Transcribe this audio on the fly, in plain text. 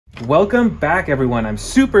Welcome back, everyone. I'm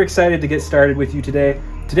super excited to get started with you today.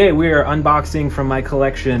 Today we are unboxing from my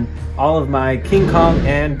collection all of my King Kong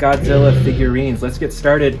and Godzilla figurines. Let's get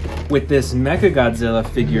started with this mechagodzilla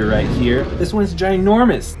figure right here. This one's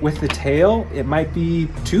ginormous. With the tail, it might be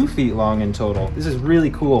 2 feet long in total. This is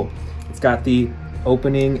really cool. It's got the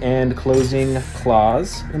opening and closing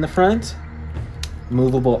claws in the front,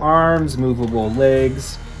 movable arms, movable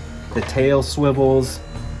legs, the tail swivels,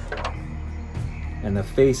 and the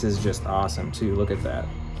face is just awesome too. Look at that.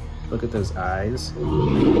 Look at those eyes.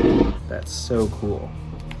 That's so cool.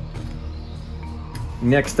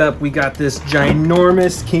 Next up, we got this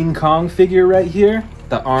ginormous King Kong figure right here.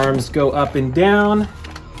 The arms go up and down.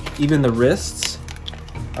 Even the wrists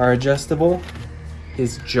are adjustable.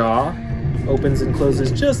 His jaw opens and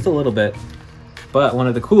closes just a little bit. But one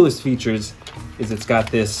of the coolest features is it's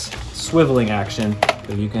got this swiveling action.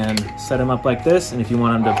 So you can set him up like this, and if you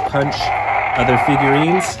want him to punch other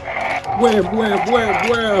figurines, wham, wham, wham,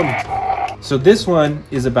 wham. So this one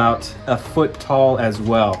is about 1 foot tall as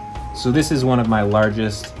well. So this is one of my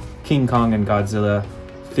largest King Kong and Godzilla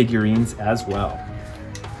figurines as well.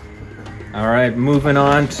 All right, moving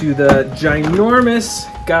on to the ginormous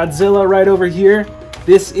Godzilla right over here.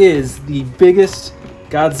 This is the biggest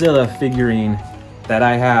Godzilla figurine that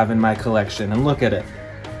I have in my collection, and look at it.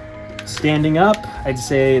 Standing up, I'd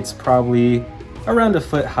say it's probably around 1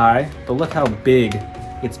 foot high, but look how big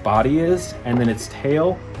its body is, and then its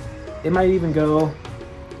tail. It might even go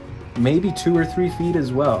maybe 2 or 3 feet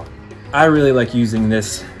as well. I really like using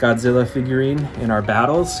this Godzilla figurine in our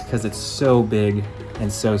battles because it's so big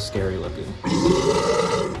and so scary looking.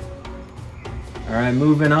 All right,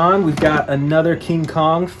 moving on, we've got another King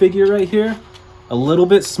Kong figure right here. A little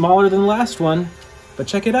bit smaller than the last one, but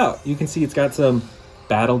check it out. You can see it's got some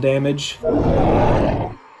battle damage.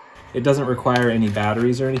 It doesn't require any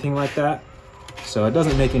batteries or anything like that, so it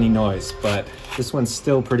doesn't make any noise, but this one's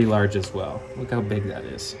still pretty large as well. Look how big that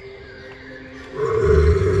is.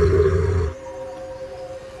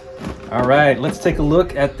 All right, let's take a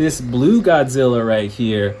look at this blue Godzilla right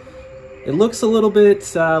here. It looks a little bit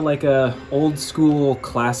like a old school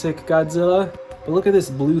classic Godzilla, but look at this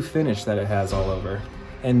blue finish that it has all over.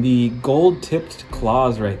 And the gold tipped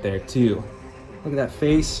claws right there too. Look at that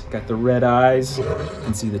face, got the red eyes. You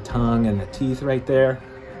can see the tongue and the teeth right there.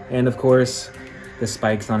 And of course, the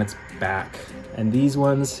spikes on its back. And these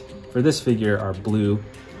ones, for this figure, are blue,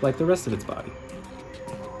 like the rest of its body.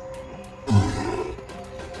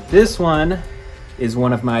 This one is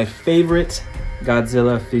one of my favorite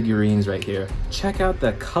Godzilla figurines right here. Check out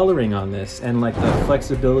the coloring on this and like the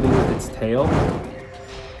flexibility with its tail.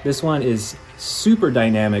 This one is super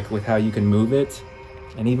dynamic with how you can move it.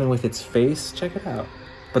 And even with its face, check it out.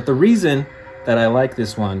 But the reason that I like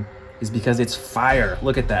this one is because it's fire.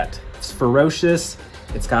 Look at that. It's ferocious.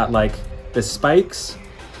 It's got like the spikes,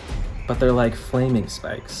 but they're like flaming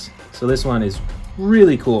spikes. So this one is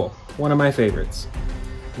really cool. One of my favorites.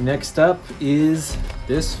 Next up is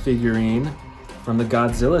this figurine from the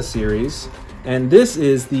Godzilla series. And this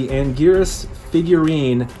is the Anguirus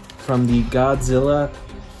figurine from the Godzilla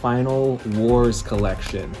Final Wars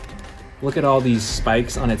collection. Look at all these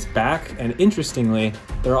spikes on its back, and interestingly,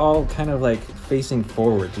 they're all kind of like facing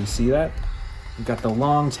forward. Do you see that? We've got the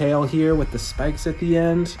long tail here with the spikes at the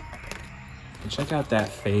end. And check out that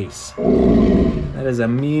face. That is a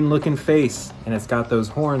mean looking face, and it's got those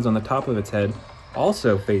horns on the top of its head,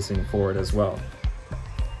 also facing forward as well.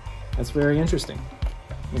 That's very interesting.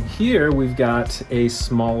 And here we've got a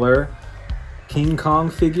smaller King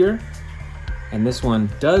Kong figure. And this one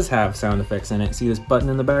does have sound effects in it. See this button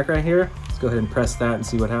in the back right here? Let's go ahead and press that and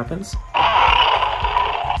see what happens.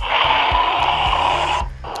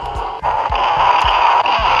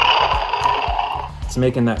 It's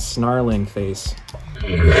making that snarling face.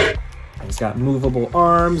 And it's got movable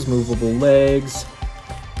arms, movable legs,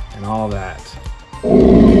 and all that.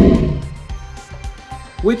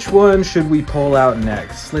 Which one should we pull out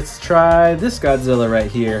next? Let's try this Godzilla right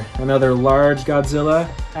here. Another large Godzilla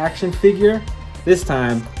action figure. This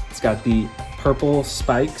time, it's got the purple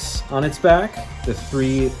spikes on its back, the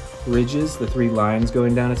 3 ridges, the 3 lines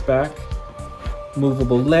going down its back,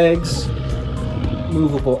 movable legs,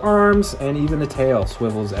 movable arms, and even the tail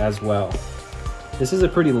swivels as well. This is a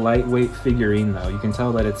pretty lightweight figurine though. You can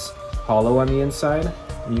tell that it's hollow on the inside,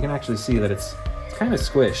 and you can actually see that it's kind of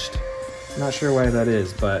squished. Not sure why that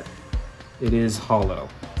is, but it is hollow.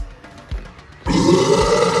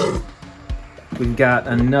 We've got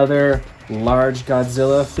another large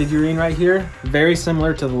Godzilla figurine right here, very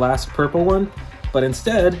similar to the last purple one, but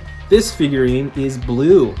instead this figurine is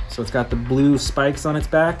blue. So it's got the blue spikes on its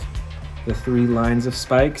back, the 3 lines of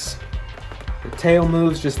spikes, The tail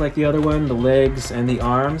moves just like the other one, the legs and the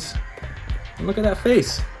arms. And look at that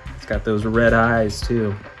face. It's got those red eyes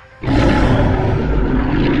too.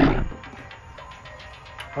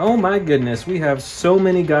 Oh my goodness, we have so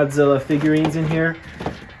many Godzilla figurines in here.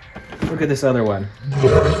 Look at this other one.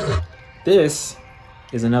 This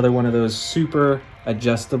is another one of those super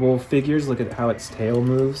adjustable figures. Look at how its tail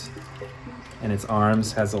moves. And its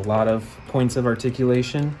arms has a lot of points of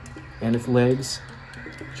articulation. And its legs.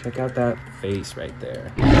 Check out that face right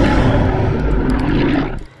there.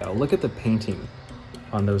 Now look at the painting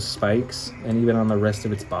on those spikes and even on the rest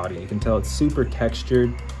of its body. You can tell it's super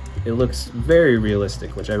textured. It looks very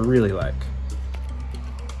realistic, which I really like.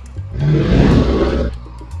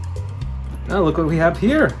 Now look what we have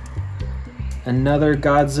here. Another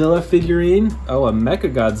Godzilla figurine. Oh, a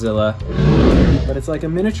mechagodzilla. But it's like a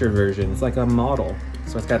miniature version. It's like a model.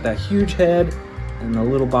 So it's got that huge head and the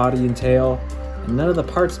little body and tail. And none of the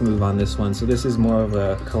parts move on this one, so this is more of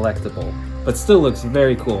a collectible. But still looks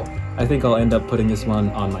very cool. I think I'll end up putting this one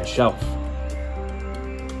on my shelf.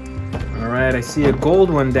 Alright, I see a gold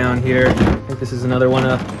one down here. I think this is another one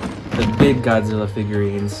of the big Godzilla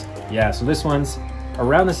figurines. Yeah, so this one's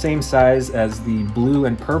around the same size as the blue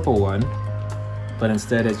and purple one. But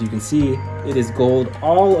instead, as you can see, it is gold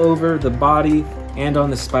all over the body and on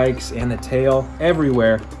the spikes and the tail.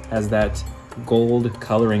 Everywhere has that gold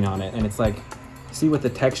coloring on it. And it's like, see with the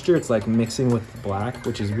texture, it's like mixing with black,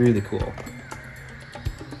 which is really cool.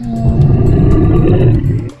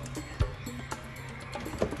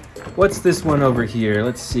 What's this one over here?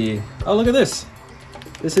 Let's see. Oh, look at this.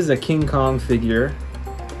 This is a King Kong figure.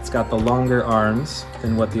 It's got the longer arms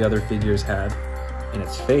than what the other figures had. And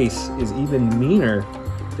its face is even meaner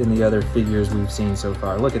than the other figures we've seen so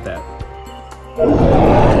far. Look at that.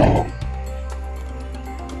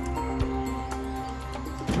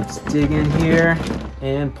 Let's dig in here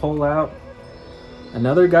and pull out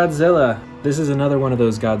another Godzilla. This is another one of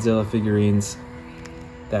those Godzilla figurines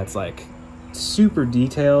that's like super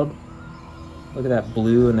detailed. Look at that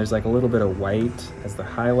blue, and there's like a little bit of white as the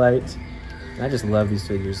highlight. And I just love these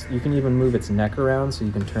figures. You can even move its neck around so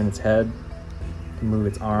you can turn its head. You can move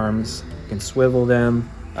its arms. You can swivel them.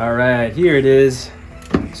 All right, here it is.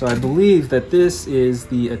 So I believe that this is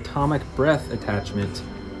the atomic breath attachment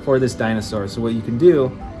for this dinosaur. So what you can do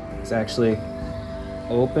is actually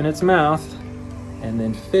open its mouth and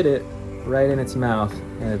then fit it right in its mouth,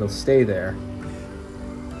 and it'll stay there.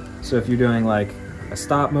 So if you're doing like a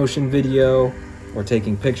stop motion video or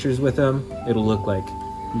taking pictures with him, it'll look like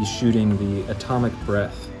he's shooting the atomic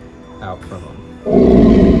breath out from him.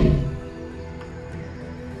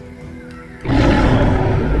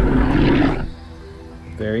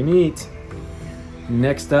 Very neat.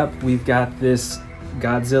 Next up, we've got this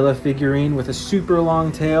Godzilla figurine with a super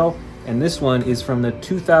long tail, and this one is from the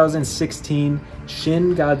 2016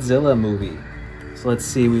 Shin Godzilla movie. So let's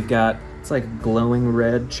see, we've got, it's like glowing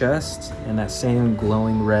red chest and that same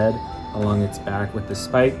glowing red along its back with the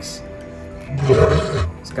spikes.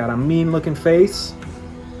 It's got a mean looking face,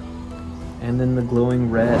 and then the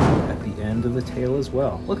glowing red at the end of the tail as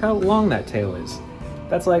well. Look how long that tail is.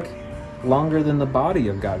 That's like longer than the body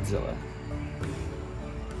of Godzilla.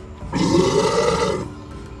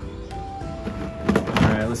 All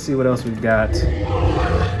right, let's see what else we've got.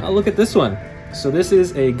 Oh, look at this one. So this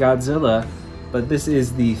is a Godzilla, but this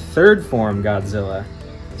is the third form Godzilla.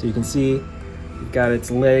 So you can see you've got its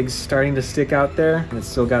legs starting to stick out there, and it's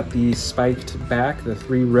still got the spiked back, the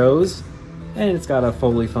 3 rows, and it's got a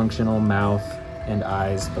fully functional mouth and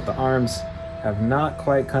eyes, but the arms have not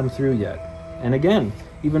quite come through yet. And again,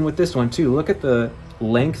 even with this one too, look at the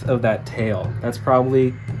length of that tail. That's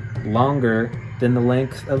probably longer than the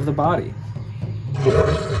length of the body.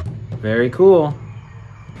 Very cool.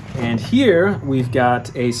 And here we've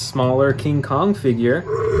got a smaller King Kong figure.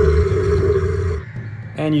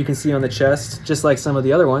 And you can see on the chest, just like some of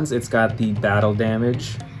the other ones, it's got the battle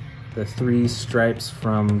damage, the 3 stripes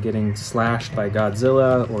from getting slashed by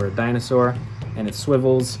Godzilla or a dinosaur, and it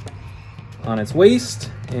swivels on its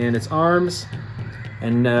waist and its arms.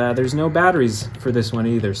 And there's no batteries for this one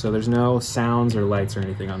either, so there's no sounds or lights or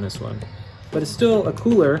anything on this one. But it's still a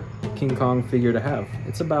cooler King Kong figure to have.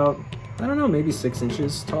 It's about, I don't know, maybe 6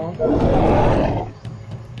 inches tall.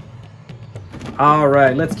 All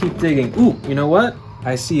right, let's keep digging. Ooh, you know what?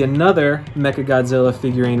 I see another mechagodzilla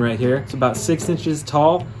figurine right here. It's about 6 inches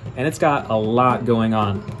tall, and it's got a lot going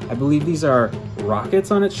on. I believe these are rockets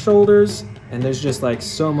on its shoulders, and there's just like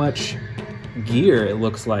so much gear, it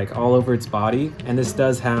looks like, all over its body. And this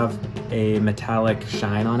does have a metallic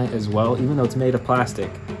shine on it as well, even though it's made of plastic.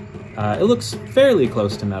 It looks fairly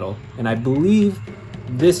close to metal, and I believe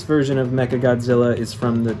This version of Mechagodzilla is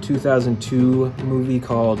from the 2002 movie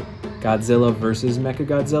called Godzilla vs.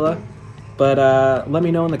 Mechagodzilla. But let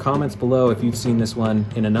me know in the comments below if you've seen this one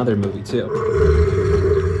in another movie too.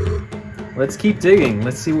 Let's keep digging.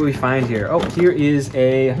 Let's see what we find here. Oh, here is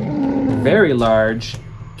a very large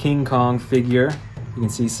King Kong figure. You can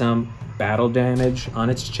see some battle damage on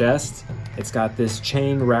its chest. It's got this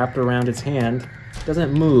chain wrapped around its hand. It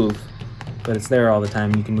doesn't move, but it's there all the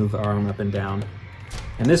time. You can move the arm up and down.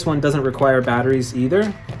 And this one doesn't require batteries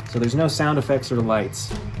either, so there's no sound effects or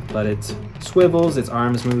lights, but it swivels, its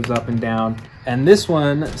arms moves up and down. And this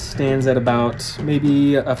one stands at about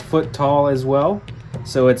maybe a foot tall as well,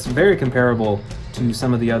 so it's very comparable to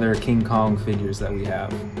some of the other King Kong figures that we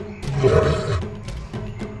have.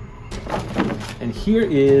 And here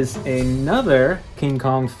is another King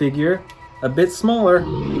Kong figure, a bit smaller.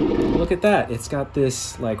 Look at that, it's got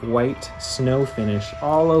this like white snow finish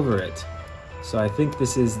all over it. So I think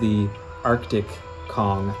this is the Arctic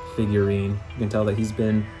Kong figurine. You can tell that he's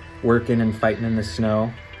been working and fighting in the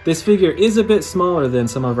snow. This figure is a bit smaller than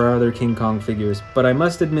some of our other King Kong figures, but I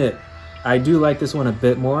must admit, I do like this one a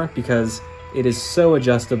bit more because it is so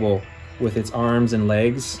adjustable with its arms and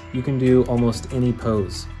legs. You can do almost any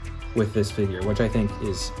pose with this figure, which I think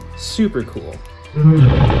is super cool.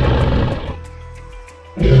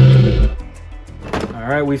 All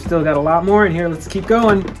right, we've still got a lot more in here. Let's keep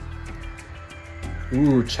going.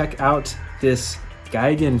 Ooh, check out this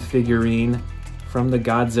Gigan figurine from the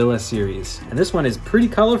Godzilla series. And this one is pretty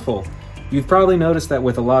colorful. You've probably noticed that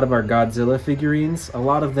with a lot of our Godzilla figurines, a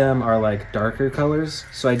lot of them are like darker colors.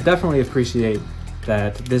 So I definitely appreciate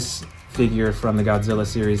that this figure from the Godzilla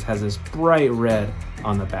series has this bright red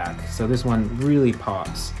on the back. So this one really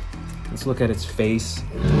pops. Let's look at its face.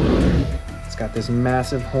 It's got this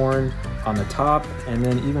massive horn on the top, and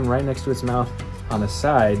then even right next to its mouth on the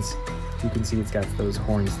sides, you can see it's got those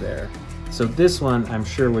horns there. So this one, I'm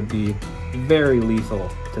sure, would be very lethal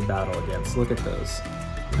to battle against. Look at those.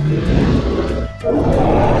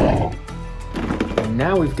 And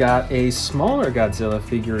now we've got a smaller Godzilla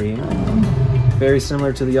figurine, very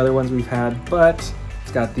similar to the other ones we've had, but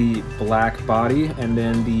it's got the black body and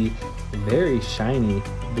then the very shiny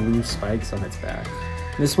blue spikes on its back.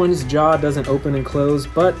 This one's jaw doesn't open and close,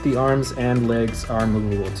 but the arms and legs are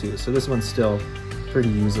movable too. So this one's still pretty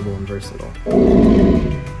usable and versatile.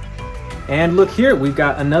 And look here, we've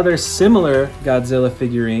got another similar Godzilla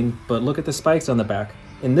figurine, but look at the spikes on the back.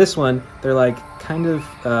 In this one, they're like kind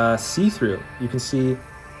of see-through. You can see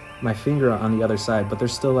my finger on the other side, but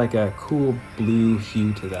there's still like a cool blue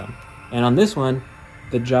hue to them. And on this one,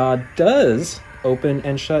 the jaw does open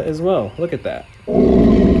and shut as well. Look at that.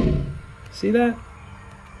 See that?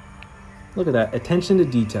 Look at that, attention to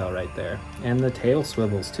detail right there. And the tail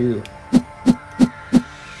swivels too.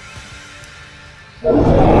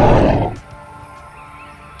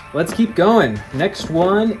 Let's keep going. Next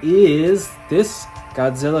one is this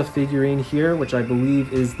Godzilla figurine here, which I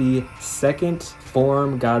believe is the second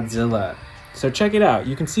form Godzilla. So check it out.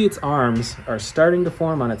 You can see its arms are starting to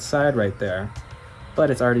form on its side right there, but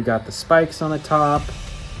it's already got the spikes on the top.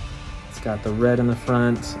 It's got the red in the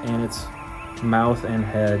front, and its mouth and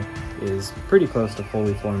head is pretty close to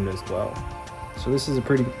fully formed as well. So this is a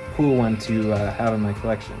pretty cool one to have in my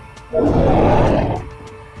collection.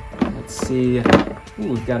 Let's see.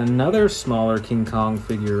 Ooh, we've got another smaller King Kong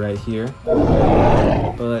figure right here.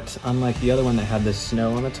 But unlike the other one that had the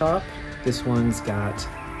snow on the top, this one's got,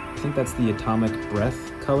 I think that's the atomic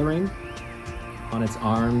breath coloring on its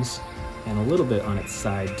arms and a little bit on its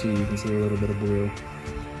side too. You can see a little bit of blue.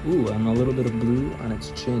 Ooh, and a little bit of blue on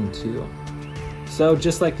its chin too. So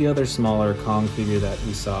just like the other smaller Kong figure that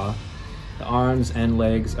we saw, the arms and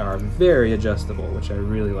legs are very adjustable, which I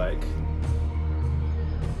really like.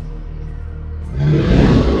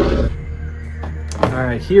 All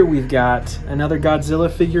right, here we've got another Godzilla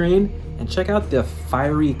figurine, and check out the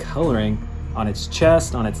fiery coloring on its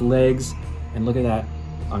chest, on its legs, and look at that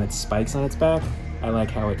on its spikes on its back. I like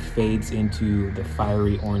how it fades into the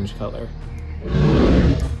fiery orange color.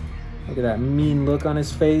 Look at that mean look on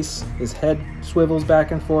his face. His head swivels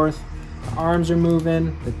back and forth. The arms are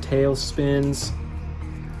moving, the tail spins.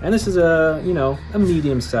 And this is a, you know, a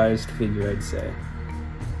medium-sized figure, I'd say.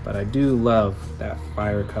 But I do love that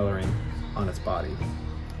fire coloring on its body.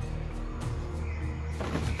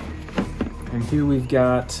 And here we've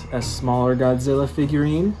got a smaller Godzilla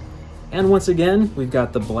figurine. And once again, we've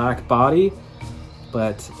got the black body,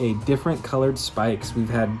 but a different colored spikes. We've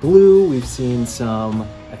had blue, we've seen some,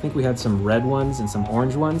 I think we had some red ones and some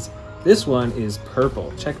orange ones. This one is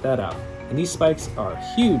purple, check that out. And these spikes are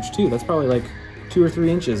huge too. That's probably like 2 or 3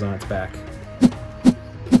 inches on its back.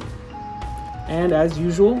 And as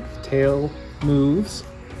usual, tail moves,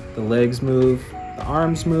 the legs move, the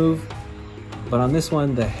arms move, but on this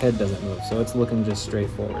one, the head doesn't move, so it's looking just straight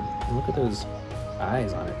forward. And look at those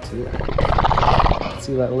eyes on it too.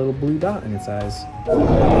 See that little blue dot in its eyes.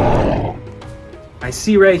 I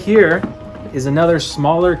see right here is another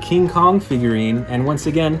smaller King Kong figurine, and once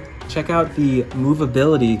again, check out the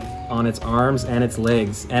movability on its arms and its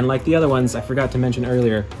legs. And like the other ones, I forgot to mention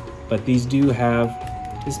earlier, but these do have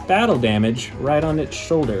this battle damage right on its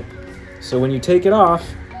shoulder. So when you take it off,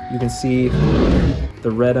 you can see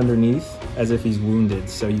the red underneath as if he's wounded.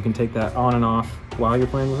 So you can take that on and off while you're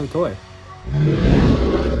playing with a toy.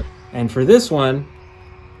 And for this one,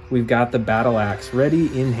 we've got the battle axe ready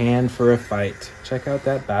in hand for a fight. Check out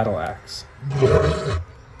that battle axe.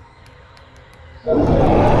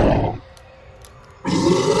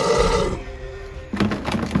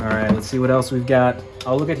 Alright, let's see what else we've got.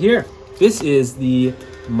 Oh, look at here. This is the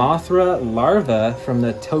Mothra larva from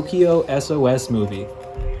the Tokyo SOS movie.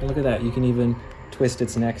 And look at that, you can even twist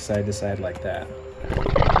its neck side to side like that.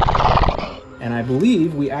 And I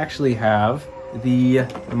believe we actually have the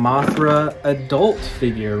Mothra adult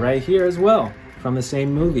figure right here as well, from the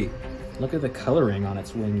same movie. Look at the coloring on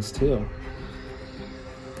its wings too.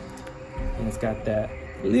 And it's got that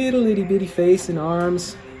little itty bitty face and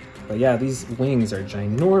arms. But yeah, these wings are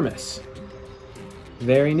ginormous.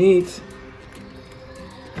 Very neat.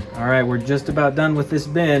 All right, we're just about done with this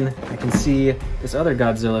bin. I can see this other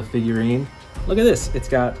Godzilla figurine. Look at this, it's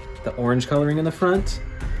got the orange coloring in the front,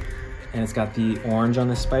 and it's got the orange on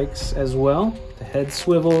the spikes as well. The head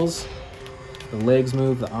swivels, the legs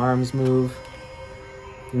move, the arms move.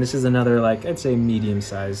 And this is another, like, I'd say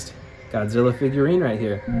medium-sized Godzilla figurine right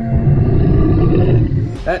here.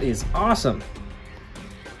 That is awesome.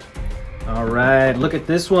 All right, look at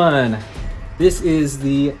this one. This is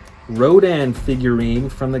the Rodan figurine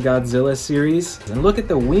from the Godzilla series. And look at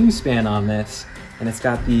the wingspan on this. And it's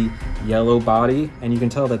got the yellow body, and you can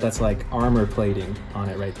tell that that's like armor plating on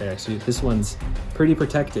it right there. So this one's pretty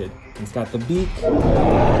protected. It's got the beak,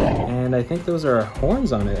 and I think those are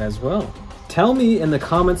horns on it as well. Tell me in the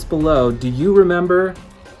comments below, do you remember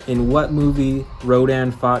in what movie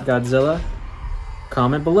Rodan fought Godzilla?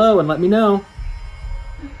 Comment below and let me know.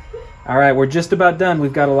 All right, we're just about done.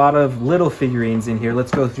 We've got a lot of little figurines in here.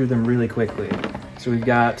 Let's go through them really quickly. So we've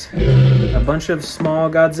got a bunch of small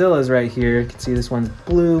Godzillas right here. You can see this one's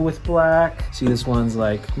blue with black. See this one's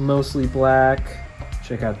like mostly black.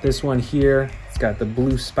 Check out this one here. It's got the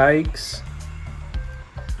blue spikes.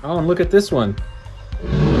 Oh, and look at this one.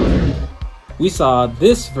 We saw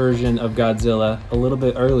this version of Godzilla a little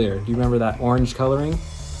bit earlier. Do you remember that orange coloring?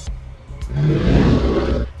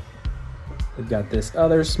 We've got this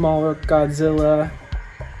other smaller Godzilla.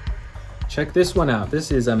 Check this one out. This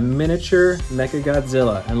is a miniature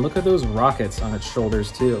mechagodzilla, and look at those rockets on its shoulders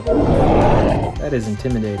too. That is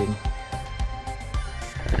intimidating.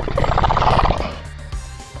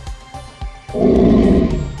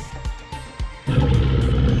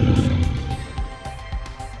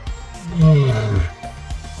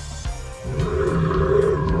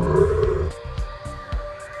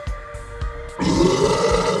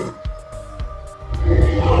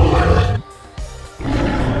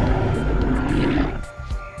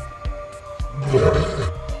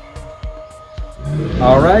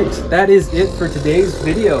 Alright, that is it for today's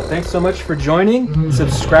video. Thanks so much for joining.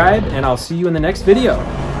 Subscribe, and I'll see you in the next video.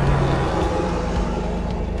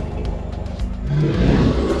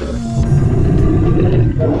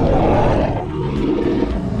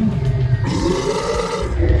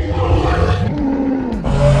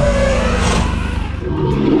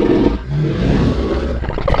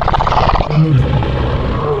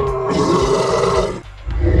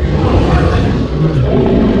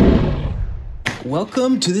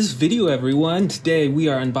 Welcome to this video, everyone. Today we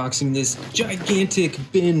are unboxing this gigantic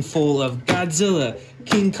bin full of Godzilla,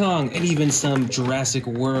 King Kong, and even some Jurassic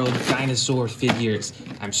World dinosaur figures.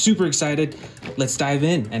 I'm super excited. Let's dive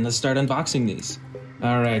in and let's start unboxing these.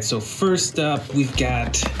 All right, so first up we've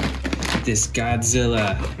got this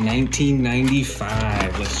Godzilla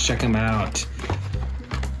 1995. Let's check them out.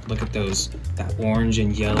 Look at those, that orange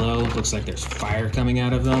and yellow. Looks like there's fire coming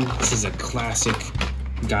out of them. This is a classic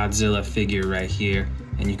Godzilla figure right here,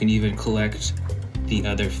 and you can even collect the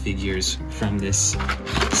other figures from this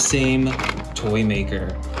same toy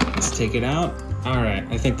maker. Let's take it out. All right,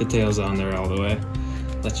 I think the tail's on there all the way.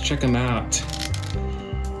 Let's check them out.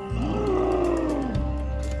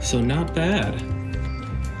 So not bad.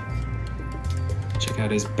 Check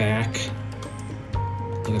out his back.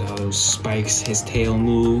 Look at all those spikes. His tail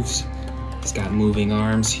moves. He's got moving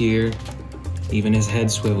arms here. Even his head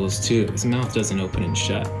swivels too. His mouth doesn't open and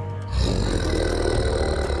shut.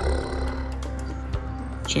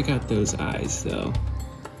 Check out those eyes though.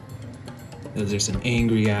 Those are some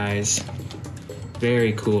angry eyes.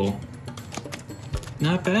 Very cool.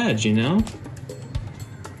 Not bad, you know?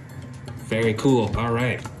 Very cool. All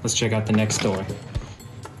right, let's check out the next toy.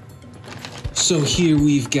 So here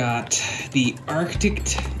we've got the Antarctic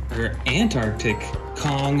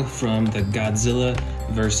Kong from the Godzilla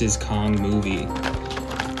vs. Kong movie.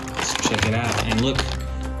 Let's check it out. And look,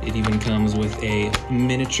 it even comes with a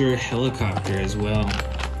miniature helicopter as well.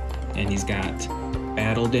 And he's got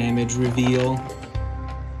battle damage reveal.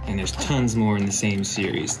 And there's tons more in the same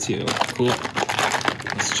series too. Cool.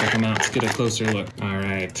 Let's check them out. Let's get a closer look. All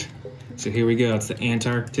right. So here we go. It's the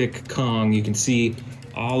Antarctic Kong. You can see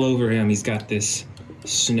all over him, he's got this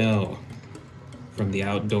snow from the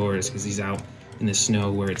outdoors because he's out in the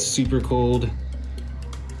snow where it's super cold.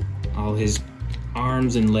 All his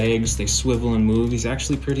arms and legs, they swivel and move. He's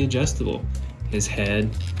actually pretty adjustable. His head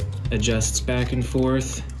adjusts back and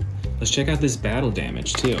forth. Let's check out this battle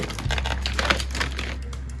damage too.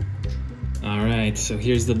 All right, so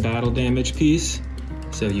here's the battle damage piece.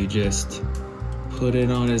 So you just put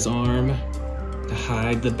it on his arm to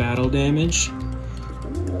hide the battle damage.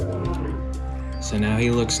 So now he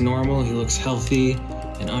looks normal, he looks healthy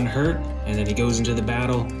and unhurt, and then he goes into the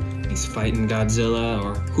battle. He's fighting Godzilla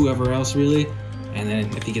or whoever else really, and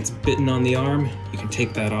then if he gets bitten on the arm, you can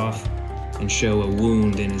take that off and show a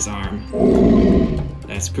wound in his arm.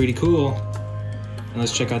 That's pretty cool. And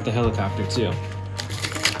let's check out the helicopter too.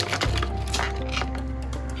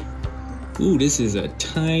 Ooh, this is a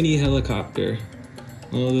tiny helicopter.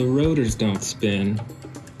 Well, the rotors don't spin,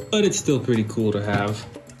 but it's still pretty cool to have.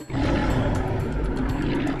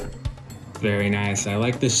 Very nice. I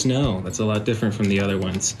like the snow. That's a lot different from the other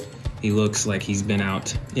ones. He looks like he's been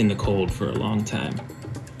out in the cold for a long time.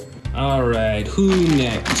 All right, who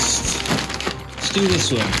next? Let's do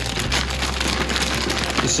this one.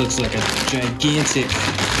 This looks like a gigantic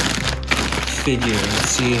figure. Let's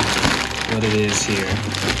see what it is here.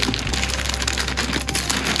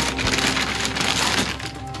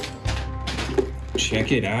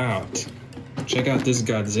 Check it out. Check out this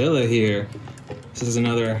Godzilla here. This is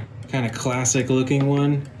another kind of classic looking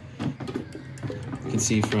one. You can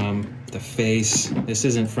see from the face. This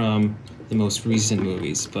isn't from the most recent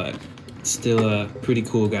movies, but it's still a pretty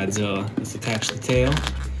cool Godzilla. Let's attach the tail.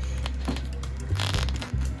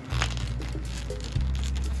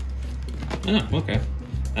 Oh, okay.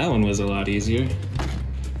 That one was a lot easier.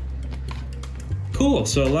 Cool,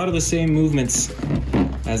 so a lot of the same movements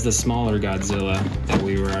as the smaller Godzilla that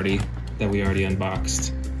we already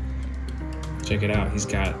unboxed. Check it out, he's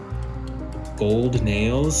got gold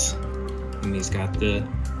nails, and he's got the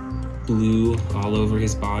blue all over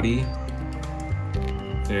his body.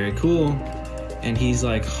 Very cool. And he's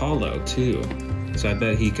like hollow too, so I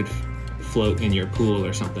bet he could float in your pool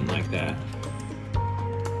or something like that.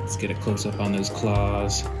 Let's get a close-up on those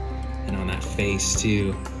claws and on that face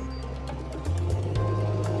too.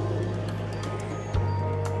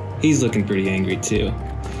 He's looking pretty angry too.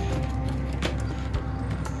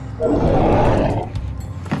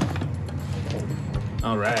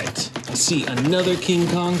 All right, I see another King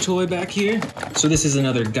Kong toy back here. So this is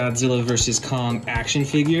another Godzilla vs. Kong action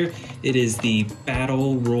figure. It is the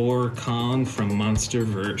Battle Roar Kong from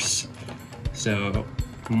MonsterVerse. So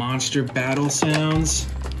monster battle sounds.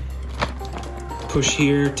 Push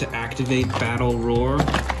here to activate Battle Roar.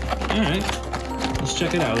 All right, let's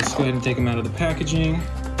check it out. Let's go ahead and take him out of the packaging.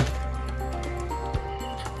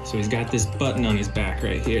 So he's got this button on his back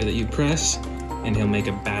right here that you press, and he'll make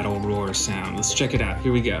a battle roar sound. Let's check it out.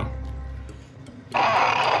 Here we go.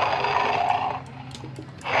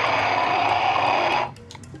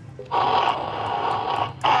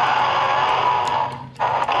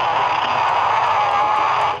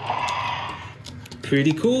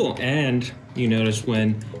 Pretty cool. And you notice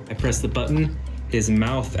when I press the button, his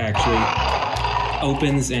mouth actually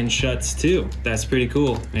opens and shuts too. That's pretty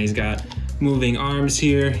cool. And he's got moving arms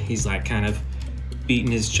here. He's like kind of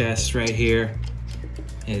beating his chest right here.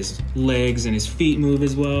 His legs and his feet move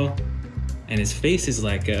as well. And his face is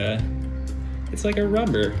like it's like a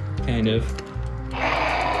rubber, kind of.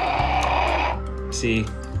 See,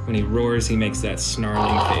 when he roars, he makes that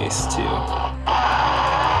snarling face too.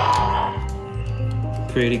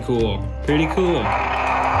 Pretty cool, pretty cool.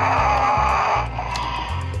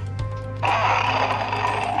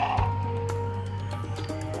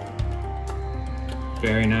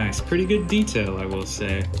 Very nice. Pretty good detail, I will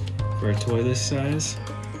say, for a toy this size.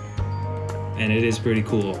 And it is pretty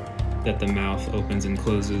cool that the mouth opens and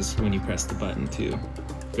closes when you press the button too.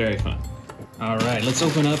 Very fun. All right, let's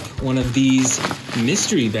open up one of these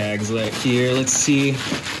mystery bags here. Let's see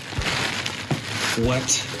what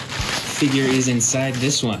figure is inside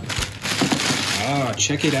this one. Oh,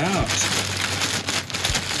 check it out.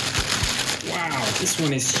 Wow, this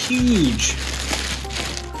one is huge.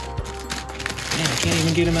 Man, I can't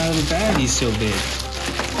even get him out of the bag, he's so big.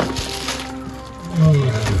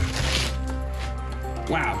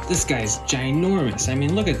 Wow, this guy's ginormous. I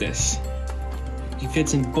mean, look at this. He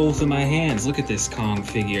fits in both of my hands. Look at this Kong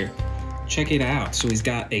figure. Check it out. So he's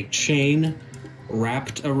got a chain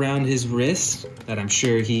wrapped around his wrist that I'm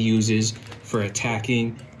sure he uses for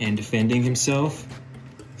attacking and defending himself.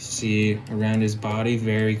 See around his body,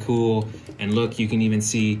 very cool. And look, you can even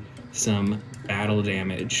see some battle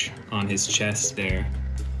damage on his chest there.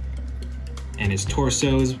 And his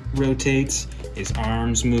torso rotates, his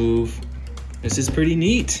arms move. This is pretty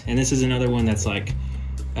neat. And this is another one that's like,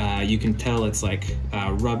 you can tell it's like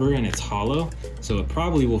rubber and it's hollow. So it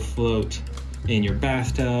probably will float in your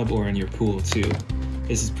bathtub or in your pool too.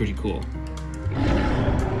 This is pretty cool.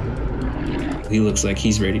 He looks like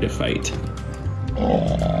he's ready to fight.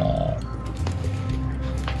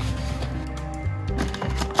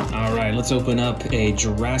 All right, let's open up a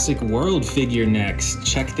Jurassic World figure next.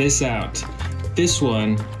 Check this out. This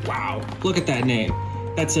one, wow, look at that name.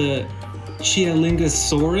 That's a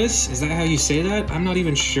Dinosaurus. Is that how you say that? I'm not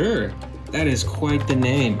even sure. That is quite the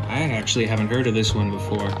name. I actually haven't heard of this one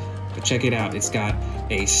before, but check it out. It's got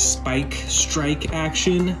a spike strike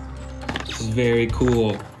action. This is very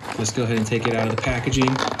cool. Let's go ahead and take it out of the packaging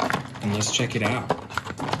and let's check it out.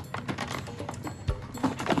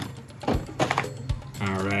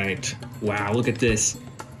 All right. Wow, look at this.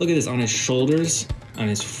 Look at this on his shoulders, on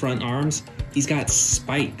his front arms. He's got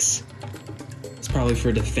spikes. It's probably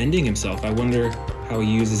for defending himself. I wonder how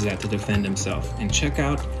he uses that to defend himself. And check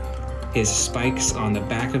out his spikes on the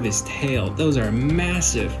back of his tail. Those are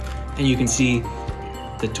massive. And you can see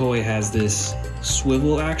the toy has this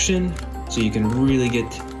swivel action, so you can really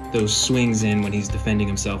get those swings in when he's defending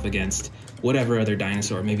himself against whatever other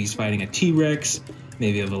dinosaur. Maybe he's fighting a T-Rex,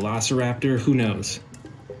 maybe a Velociraptor, who knows?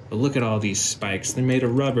 But look at all these spikes. They're made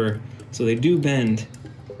of rubber, so they do bend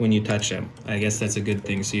when you touch them. I guess that's a good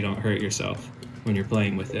thing so you don't hurt yourself when you're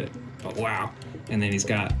playing with it. But wow. And then he's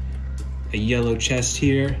got a yellow chest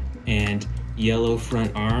here and yellow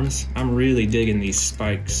front arms. I'm really digging these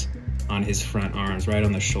spikes on his front arms, right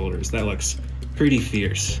on the shoulders. That looks pretty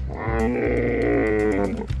fierce.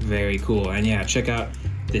 Very cool. And yeah, check out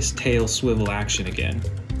this tail swivel action again.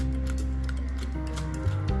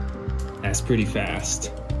 That's pretty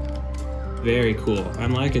fast. Very cool.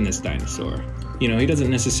 I'm liking this dinosaur. You know, he doesn't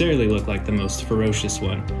necessarily look like the most ferocious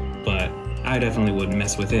one, but I definitely wouldn't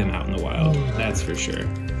mess with him out in the wild. That's for sure.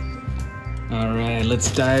 All right, let's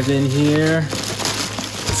dive in here.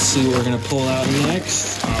 Let's see what we're gonna pull out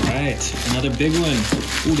next. All right, another big one.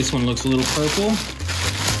 Ooh, this one looks a little purple.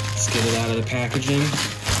 Let's get it out of the packaging.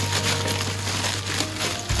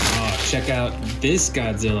 Oh, check out this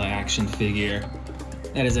Godzilla action figure.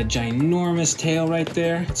 That is a ginormous tail right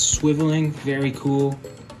there. It's swiveling, very cool.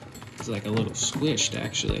 It's like a little squished,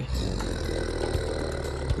 actually.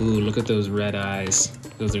 Ooh, look at those red eyes.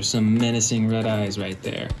 Those are some menacing red eyes right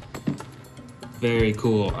there. Very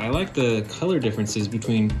cool. I like the color differences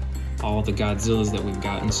between all the Godzillas that we've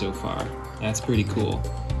gotten so far. That's pretty cool.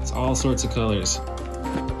 It's all sorts of colors.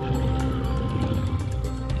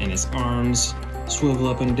 And his arms swivel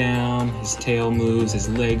up and down, his tail moves, his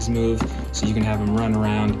legs move, so you can have him run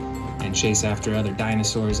around and chase after other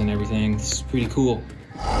dinosaurs and everything. This is pretty cool.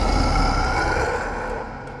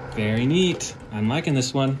 Very neat. I'm liking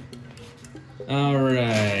this one. All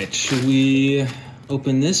right, should we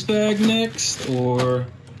open this bag next or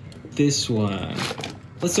this one?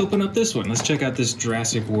 Let's open up this one. Let's check out this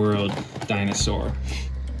Jurassic World dinosaur.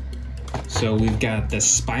 So we've got the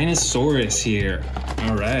Spinosaurus here.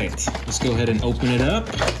 All right, let's go ahead and open it up.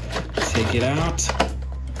 Take it out.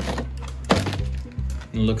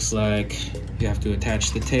 It looks like you have to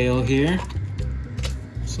attach the tail here.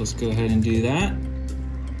 So let's go ahead and do that.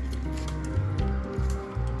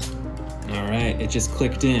 All right, it just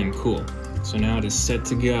clicked in, cool. So now it is set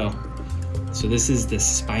to go. So this is the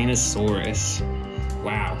Spinosaurus.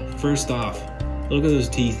 Wow, first off, look at those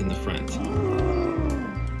teeth in the front.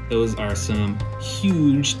 Those are some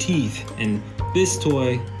huge teeth. And this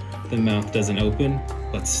toy, the mouth doesn't open,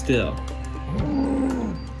 but still.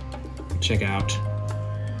 Check out,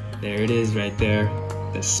 there it is right there.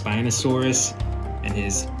 The Spinosaurus and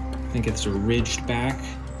his, I think it's a ridged back.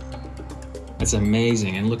 That's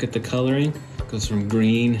amazing, and look at the coloring. It goes from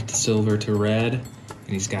green to silver to red, and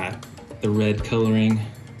he's got the red coloring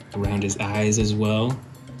around his eyes as well.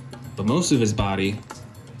 But most of his body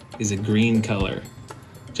is a green color,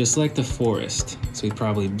 just like the forest, so he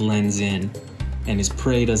probably blends in and his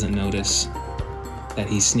prey doesn't notice that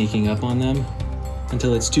he's sneaking up on them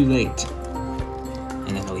until it's too late,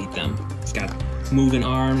 and then he'll eat them. It's got moving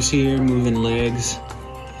arms here, moving legs.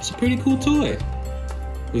 It's a pretty cool toy.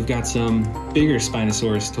 We've got some bigger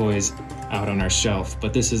Spinosaurus toys out on our shelf,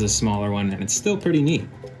 but this is a smaller one and it's still pretty neat.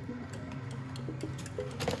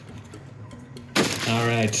 All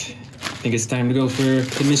right, I think it's time to go for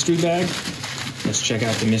the mystery bag. Let's check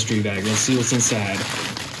out the mystery bag. Let's see what's inside.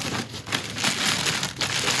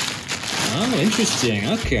 Oh, interesting,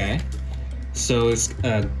 okay. So it's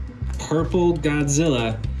a purple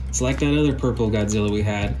Godzilla. It's like that other purple Godzilla we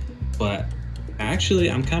had, but actually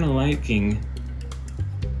I'm kind of liking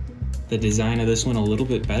the design of this one a little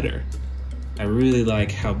bit better. I really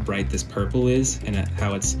like how bright this purple is and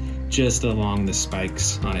how it's just along the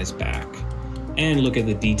spikes on his back. And look at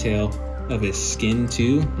the detail of his skin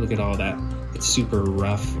too. Look at all that. It's super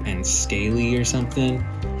rough and scaly or something.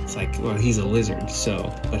 It's like, well, he's a lizard,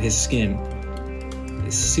 so, but his skin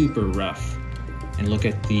is super rough. And look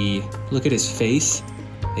at his face.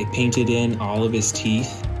 They painted in all of his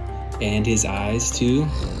teeth and his eyes too.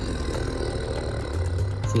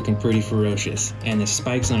 It's looking pretty ferocious. And the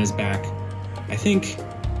spikes on his back, I think,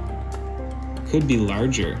 could be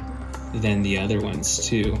larger than the other ones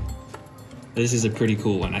too. This is a pretty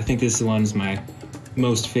cool one. I think this one's my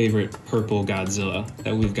most favorite purple Godzilla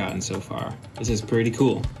that we've gotten so far. This is pretty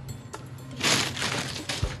cool.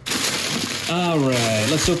 All right,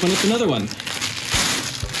 let's open up another one.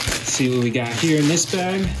 Let's see what we got here in this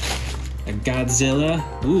bag. A Godzilla.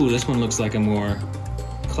 Ooh, this one looks like a more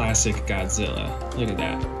classic Godzilla. Look at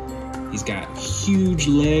that. He's got huge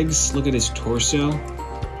legs. Look at his torso.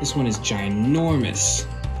 This one is ginormous.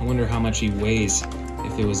 I wonder how much he weighs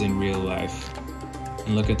if it was in real life.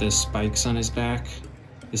 And look at the spikes on his back.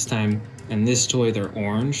 This time, in this toy, they're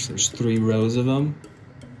orange. There's 3 rows of them.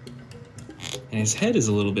 And his head is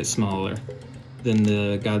a little bit smaller than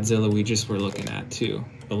the Godzilla we just were looking at too.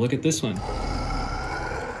 But look at this one.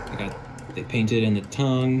 They painted in the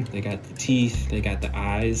tongue, they got the teeth, they got the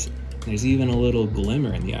eyes. There's even a little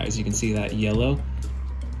glimmer in the eyes. You can see that yellow.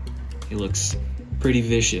 It looks pretty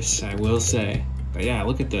vicious, I will say. But yeah,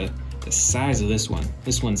 look at the size of this one.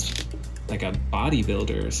 This one's like a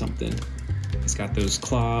bodybuilder or something. He's got those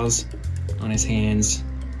claws on his hands.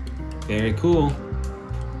 Very cool.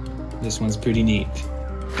 This one's pretty neat.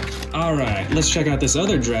 All right, let's check out this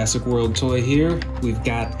other Jurassic World toy here. We've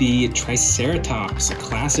got the Triceratops, a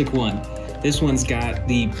classic one. This one's got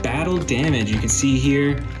the battle damage. You can see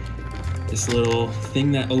here this little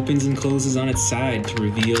thing that opens and closes on its side to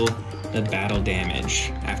reveal the battle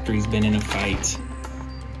damage after he's been in a fight.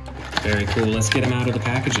 Very cool. Let's get him out of the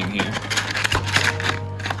packaging here.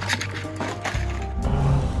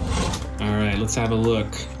 All right, let's have a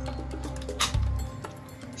look.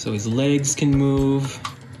 So his legs can move.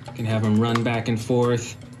 You can have him run back and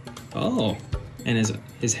forth. Oh, and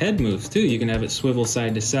his head moves too. You can have it swivel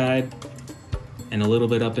side to side and a little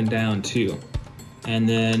bit up and down too. And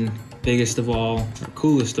then biggest of all, or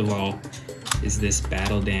coolest of all, is this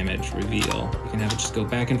battle damage reveal. You can have it just go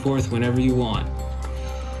back and forth whenever you want.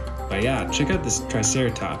 But yeah, check out this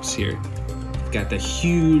Triceratops here. They've got the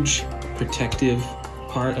huge protective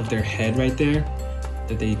part of their head right there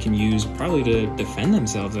that they can use probably to defend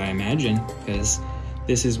themselves, I imagine, because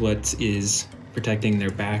this is what is protecting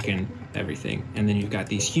their back and everything. And then you've got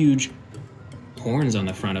these huge horns on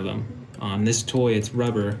the front of them. On this toy, it's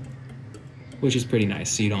rubber, which is pretty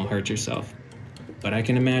nice, so you don't hurt yourself. But I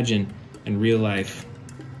can imagine in real life,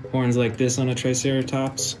 horns like this on a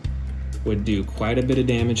Triceratops would do quite a bit of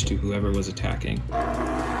damage to whoever was attacking.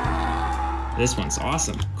 This one's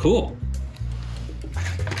awesome. Cool.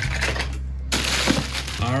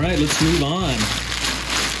 All right, let's move on.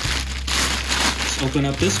 Let's open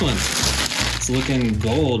up this one. It's looking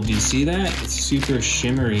gold. Do you see that? It's super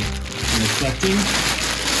shimmery and reflecting.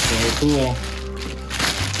 Very cool.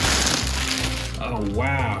 Oh,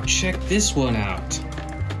 wow. Check this one out.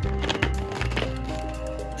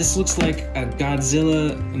 This looks like a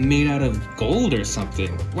Godzilla made out of gold or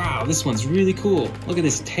something. Wow, this one's really cool. Look at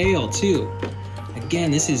this tail, too.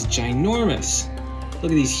 Again, this is ginormous.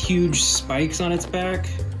 Look at these huge spikes on its back.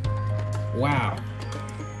 Wow.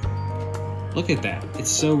 Look at that.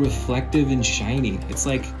 It's so reflective and shiny. It's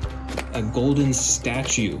like a golden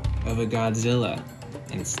statue of a Godzilla.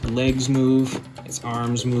 And its legs move, its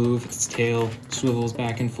arms move, its tail swivels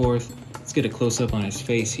back and forth. Let's get a close-up on his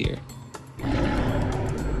face here.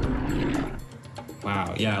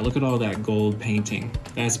 Wow, yeah, look at all that gold painting.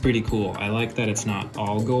 That's pretty cool. I like that it's not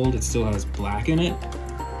all gold, it still has black in it,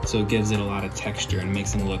 so it gives it a lot of texture and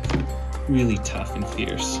makes him look really tough and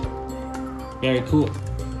fierce. Very cool.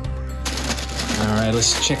 All right,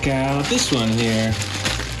 let's check out this one here.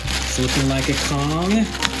 It's looking like a Kong.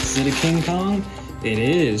 Is it a King Kong? It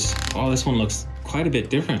is. Oh, this one looks quite a bit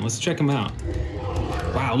different. Let's check him out.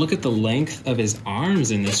 Wow, look at the length of his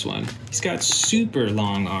arms in this one. He's got super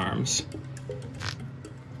long arms.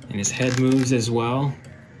 And his head moves as well.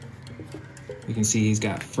 You can see he's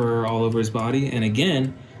got fur all over his body. And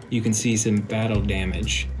again, you can see some battle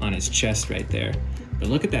damage on his chest right there. But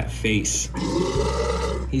look at that face.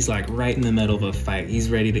 He's like right in the middle of a fight. He's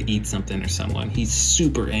ready to eat something or someone. He's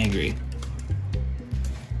super angry.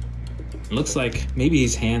 It looks like maybe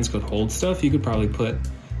his hands could hold stuff. You could probably put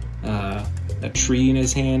a tree in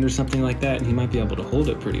his hand or something like that, and he might be able to hold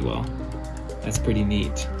it pretty well. That's pretty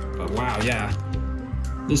neat. But wow, yeah.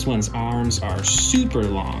 This one's arms are super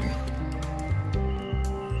long.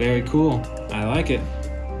 Very cool. I like it.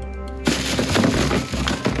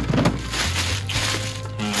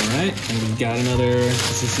 Alright, and we've got another,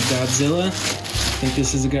 is this a Godzilla? I think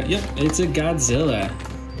this is a yep, it's a Godzilla.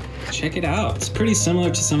 Check it out. It's pretty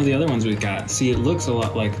similar to some of the other ones we've got. See, it looks a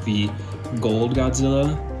lot like the gold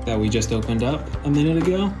Godzilla that we just opened up a minute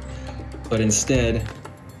ago, but instead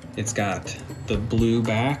it's got the blue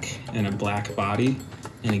back and a black body.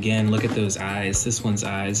 And again, look at those eyes. This one's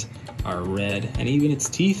eyes are red, and even its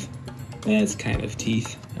teeth, it's kind of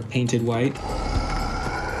teeth, are painted white.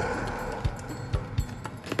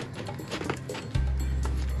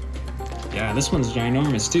 Yeah, this one's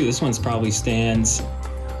ginormous too. This one's probably stands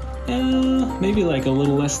maybe like a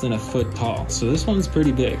little less than a foot tall. So this one's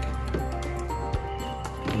pretty big.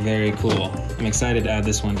 Very cool. I'm excited to add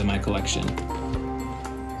this one to my collection.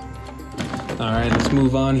 All right, let's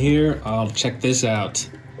move on here. I'll check this out.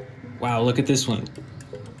 Wow, look at this one.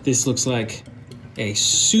 This looks like a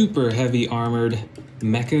super heavy armored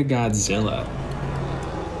mechagodzilla.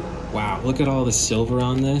 Wow, look at all the silver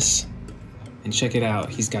on this. And check it out.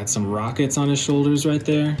 He's got some rockets on his shoulders right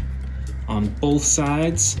there on both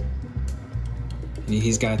sides. And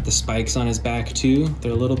he's got the spikes on his back too.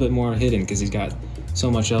 They're a little bit more hidden because he's got so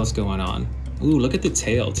much else going on. Ooh, look at the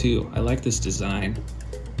tail too. I like this design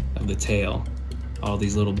of the tail. All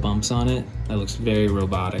these little bumps on it. That looks very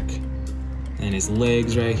robotic. And his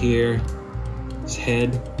legs right here. His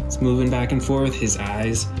head is moving back and forth. His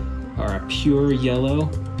eyes are a pure yellow.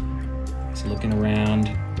 He's looking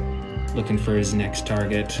around, looking for his next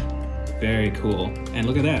target. Very cool. And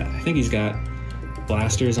look at that. I think he's got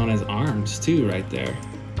blasters on his arms too right there.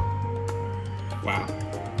 Wow.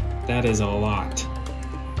 That is a lot.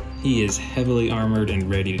 He is heavily armored and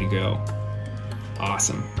ready to go.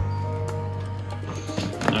 Awesome.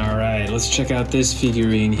 All right, let's check out this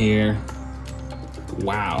figurine here.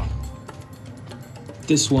 Wow.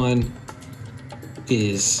 This one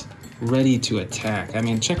is ready to attack. I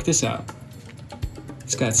mean, check this out.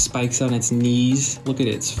 It's got spikes on its knees. Look at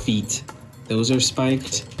its feet. Those are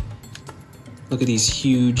spiked. Look at these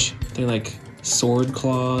huge, they're like sword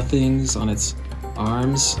claw things on its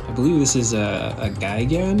arms. I believe this is a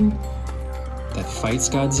Gigan that fights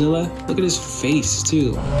Godzilla. Look at his face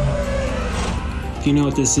too. If you know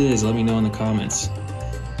what this is, let me know in the comments.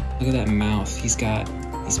 Look at that mouth. He's got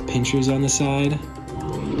these pinchers on the side.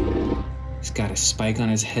 He's got a spike on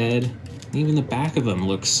his head. And even the back of him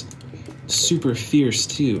looks super fierce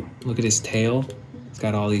too. Look at his tail. It's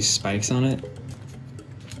got all these spikes on it.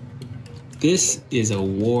 This is a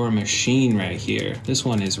war machine right here. This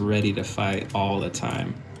one is ready to fight all the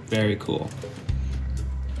time. Very cool.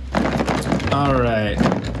 All right,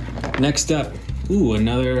 next up, ooh,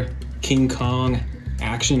 another King Kong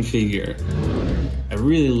action figure. I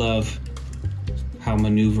really love how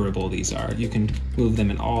maneuverable these are. You can move them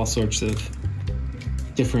in all sorts of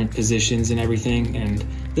different positions and everything. And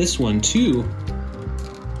this one too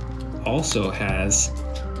also has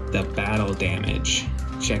the battle damage.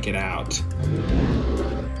 Check it out.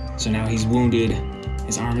 So now he's wounded,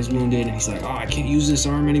 his arm is wounded, and he's like, oh, I can't use this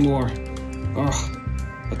arm anymore. Oh,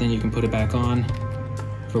 but then you can put it back on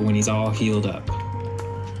for when he's all healed up.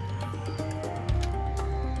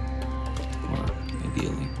 Or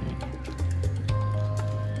ideally.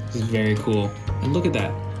 This is very cool. And look at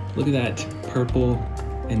that. Look at that purple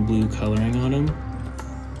and blue coloring on him,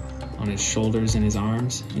 on his shoulders and his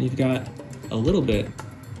arms. And you've got a little bit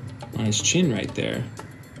on his chin right there.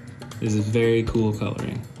 This is very cool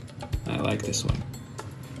coloring. I like this one.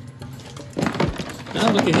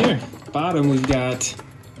 Now look at here. Bottom we've got,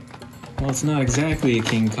 well, it's not exactly a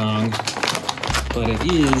King Kong, but it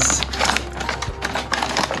is,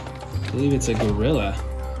 I believe it's a gorilla.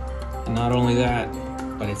 And not only that,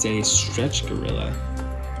 but it's a stretch gorilla.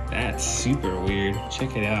 That's super weird.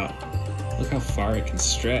 Check it out. Look how far it can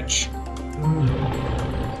stretch.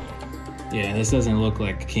 Yeah, this doesn't look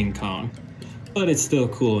like King Kong. but it's still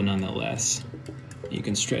cool nonetheless. You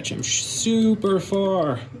can stretch him super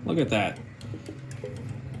far. Look at that.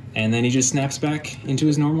 And then he just snaps back into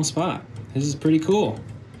his normal spot. This is pretty cool.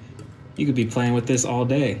 You could be playing with this all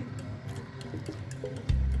day.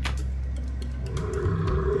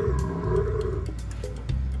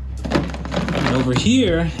 And over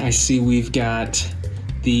here, I see we've got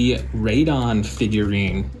the Radon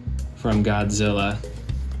figurine from Godzilla.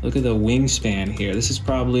 Look at the wingspan here. This is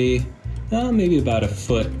probably maybe about a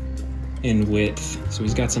foot in width. So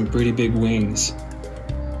he's got some pretty big wings.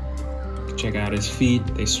 Check out his feet.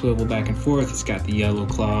 They swivel back and forth. He's got the yellow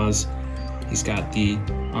claws. He's got the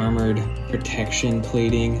armored protection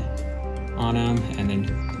plating on him. And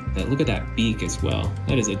then look at that beak as well.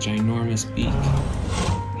 That is a ginormous beak.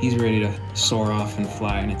 He's ready to soar off and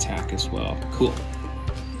fly and attack as well. Cool.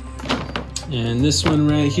 And this one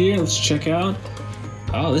right here, let's check out.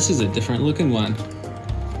 Oh, this is a different looking one.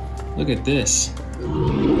 Look at this.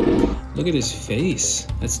 Look at his face.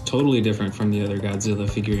 That's totally different from the other Godzilla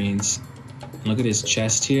figurines. And look at his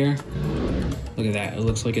chest here. Look at that. It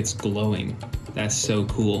looks like it's glowing. That's so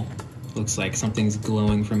cool. Looks like something's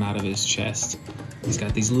glowing from out of his chest. He's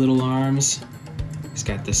got these little arms. He's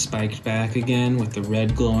got the spiked back again with the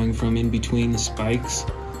red glowing from in between the spikes.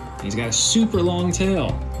 And he's got a super long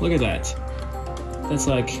tail. Look at that. That's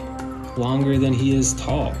like longer than he is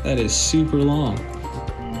tall. That is super long.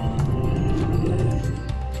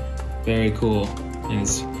 Very cool. And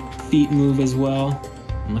his feet move as well.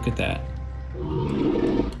 And look at that.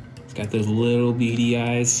 He's got those little beady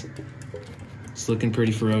eyes. It's looking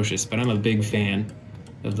pretty ferocious, but I'm a big fan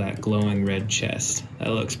of that glowing red chest. That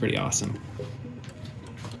looks pretty awesome.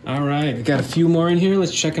 All right, we got a few more in here.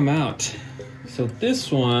 Let's check them out. So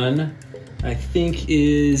this one, I think,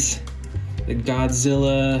 is the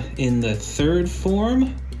Godzilla in the third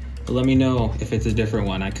form. But let me know if it's a different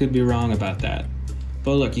one. I could be wrong about that.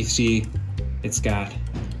 But look, you see it's got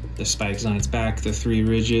the spikes on its back, the 3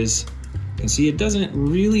 ridges. You can see it doesn't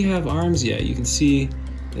really have arms yet. You can see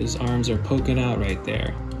his arms are poking out right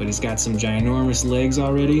there. But he's got some ginormous legs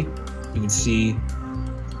already. You can see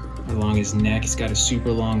along his neck, he's got a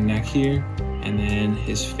super long neck here. And then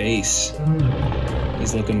his face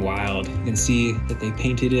is looking wild. You can see that they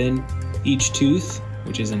painted in each tooth,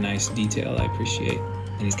 which is a nice detail I appreciate.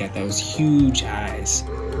 And he's got those huge eyes.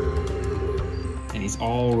 And he's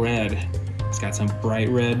all red. He's got some bright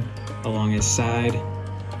red along his side,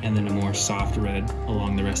 and then a more soft red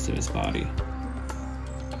along the rest of his body.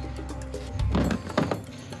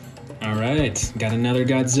 All right, got another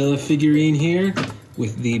Godzilla figurine here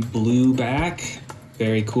with the blue back.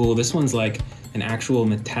 Very cool. This one's like an actual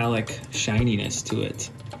metallic shininess to it.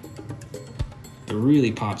 It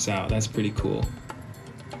really pops out. That's pretty cool.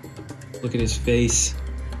 Look at his face.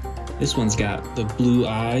 This one's got the blue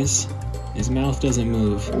eyes. His mouth doesn't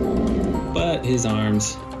move, but his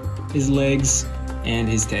arms, his legs, and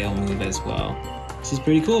his tail move as well. This is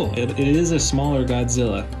pretty cool. It is a smaller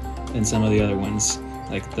Godzilla than some of the other ones.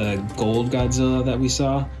 Like the gold Godzilla that we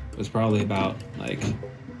saw was probably about like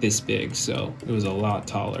this big, so it was a lot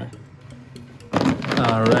taller.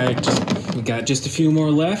 All right, we got just a few more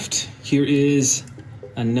left. Here is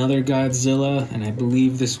another Godzilla, and I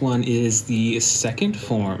believe this one is the second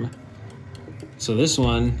form. So this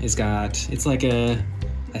one has got, it's like a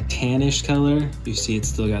tannish color. You see it's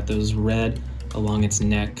still got those red along its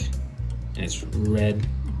neck and its red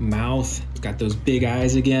mouth. It's got those big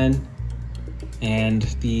eyes again. And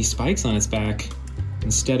the spikes on its back,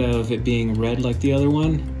 instead of it being red like the other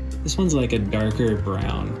one, this one's like a darker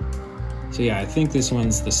brown. So yeah, I think this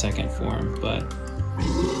one's the second form, but...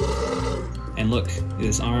 And look,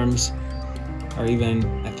 his arms are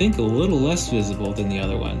even, I think, a little less visible than the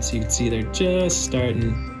other ones. You can see they're just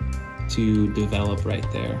starting to develop right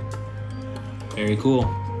there. Very cool.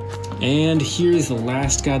 And here's the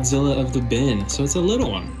last Godzilla of the bin. So it's a little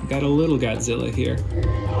one. We got a little Godzilla here.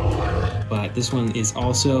 But this one is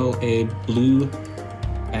also a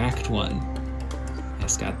blue-backed one.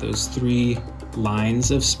 It's got those 3 lines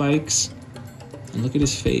of spikes. And look at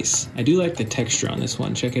his face. I do like the texture on this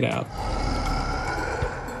one. Check it out.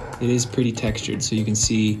 It is pretty textured, so you can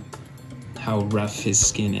see how rough his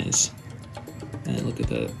skin is. And look at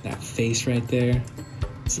that face right there.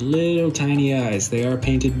 It's little tiny eyes. They are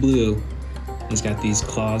painted blue. He's got these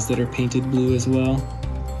claws that are painted blue as well.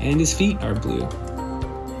 And his feet are blue.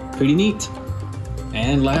 Pretty neat.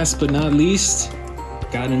 And last but not least,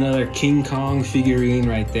 got another King Kong figurine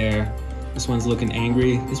right there. This one's looking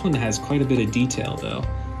angry. This one has quite a bit of detail though.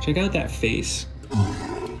 Check out that face.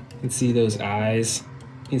 You can see those eyes.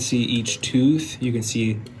 You can see each tooth. You can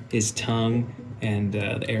see his tongue and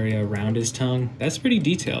the area around his tongue. That's pretty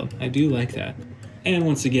detailed. I do like that. And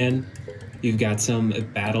once again, you've got some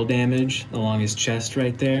battle damage along his chest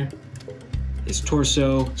right there. His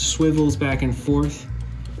torso swivels back and forth.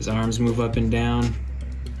 His arms move up and down.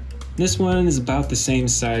 This one is about the same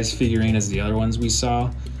size figurine as the other ones we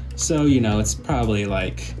saw. So, you know, it's probably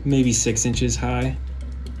like maybe 6 inches high.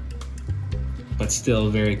 But still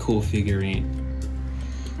a very cool figurine.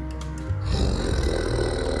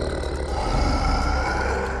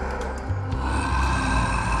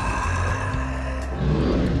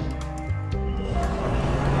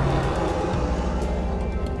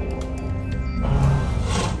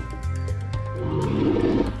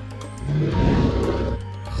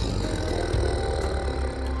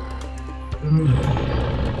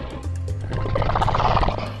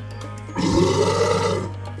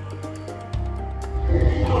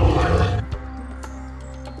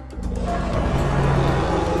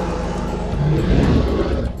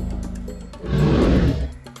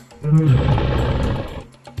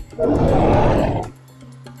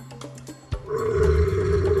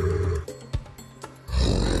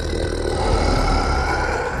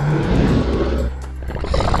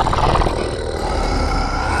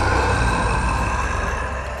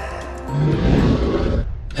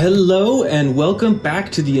 Hello and welcome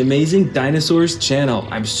back to the Amazing Dinosaurs channel.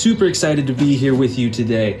 I'm super excited to be here with you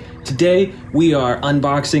today. Today we are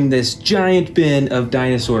unboxing this giant bin of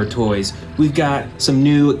dinosaur toys. We've got some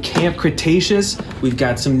new Camp Cretaceous, we've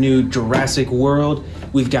got some new Jurassic World,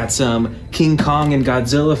 we've got some King Kong and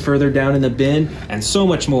Godzilla further down in the bin, and so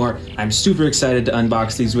much more. I'm super excited to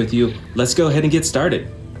unbox these with you. Let's go ahead and get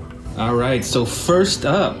started. All right, so first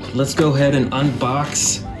up, let's go ahead and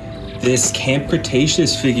unbox this Camp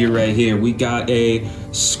Cretaceous figure right here. We got a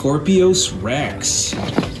Scorpius Rex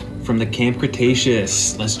from the Camp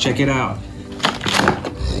Cretaceous. Let's check it out.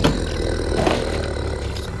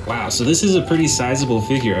 Wow, so this is a pretty sizable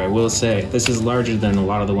figure, I will say. This is larger than a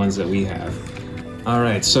lot of the ones that we have. All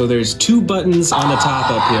right, so there's 2 buttons on the top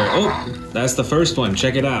up here. Oh, that's the first one.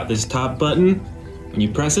 Check it out. This top button, when you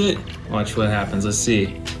press it, watch what happens. Let's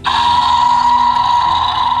see.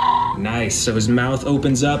 Nice, so his mouth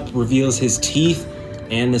opens up, reveals his teeth,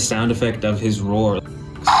 and the sound effect of his roar.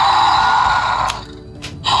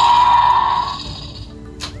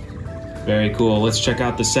 Very cool. Let's check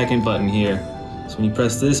out the second button here. So when you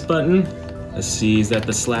press this button, let's see, is that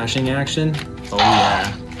the slashing action? Oh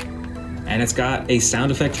yeah. And it's got a sound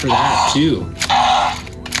effect for that too.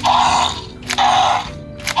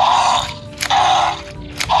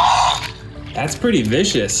 That's pretty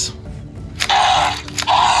vicious.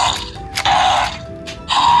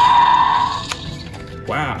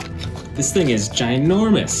 Wow, this thing is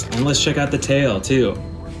ginormous. And let's check out the tail too.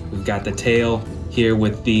 We've got the tail here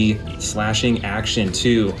with the slashing action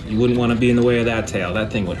too. You wouldn't want to be in the way of that tail.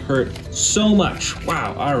 That thing would hurt so much.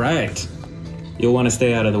 Wow, all right. You'll want to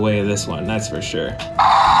stay out of the way of this one, that's for sure.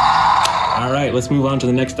 All right, let's move on to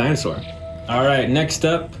the next dinosaur. All right, next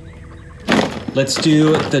up, let's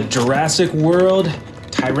do the Jurassic World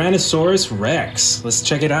Tyrannosaurus Rex. Let's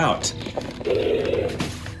check it out.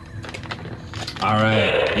 All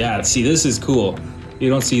right, yeah, see, this is cool. You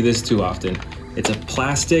don't see this too often. It's a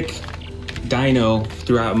plastic dino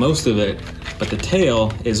throughout most of it, but the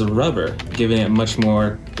tail is a rubber, giving it a much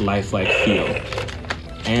more lifelike feel.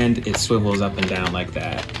 And it swivels up and down like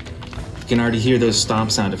that. You can already hear those stomp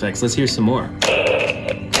sound effects. Let's hear some more.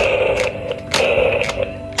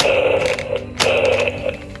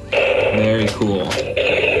 Very cool.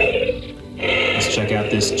 Let's check out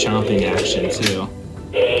this chomping action too.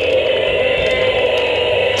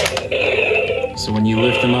 So when you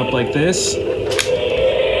lift them up like this,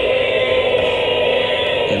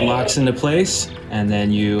 it locks into place, and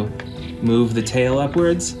then you move the tail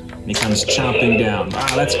upwards, and he comes chomping down.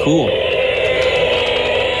 Wow, that's cool.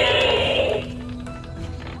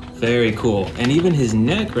 Very cool. And even his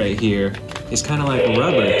neck right here is kind of like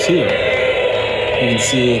rubber too. You can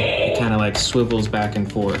see it kind of like swivels back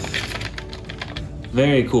and forth.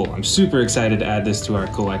 Very cool. I'm super excited to add this to our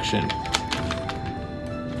collection.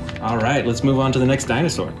 All right, let's move on to the next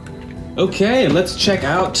dinosaur. Okay, let's check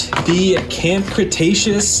out the Camp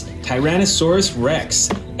Cretaceous Tyrannosaurus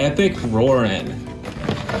Rex, Epic Roarin'.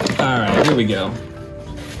 All right, here we go.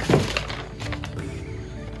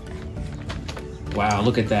 Wow,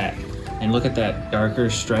 look at that. And look at that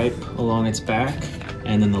darker stripe along its back,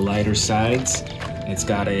 and then the lighter sides. It's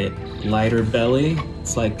got a lighter belly.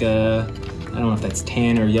 It's like, I don't know if that's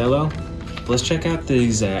tan or yellow. But let's check out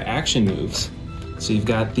these action moves. So you've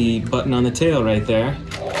got the button on the tail right there.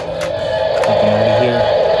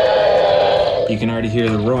 You can already hear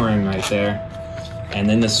the roaring right there. and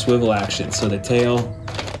then the swivel action. So the tail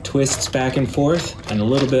twists back and forth and a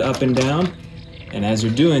little bit up and down. And as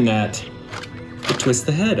you're doing that, it twists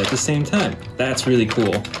the head at the same time. That's really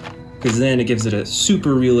cool, because then it gives it a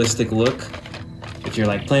super realistic look. If you're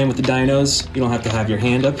like playing with the dinos, you don't have to have your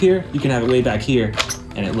hand up here. You can have it way back here,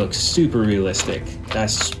 and it looks super realistic.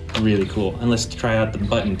 That's really cool. And let's try out the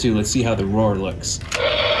button too. Let's see how the roar looks.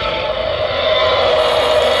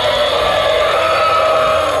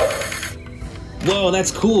 Whoa,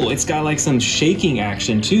 that's cool. It's got like some shaking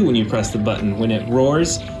action too when you press the button. When it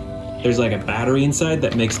roars, there's like a battery inside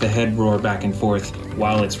that makes the head roar back and forth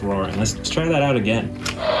while it's roaring. Let's try that out again.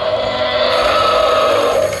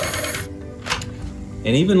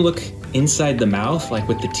 And even look inside the mouth, like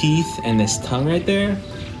with the teeth and this tongue right there.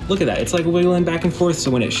 Look at that, it's like wiggling back and forth, so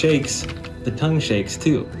when it shakes, the tongue shakes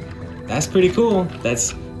too. That's pretty cool.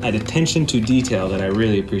 That's an attention to detail that I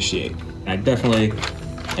really appreciate. I definitely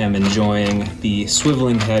am enjoying the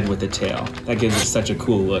swiveling head with the tail. That gives it such a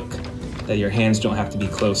cool look that your hands don't have to be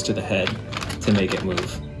close to the head to make it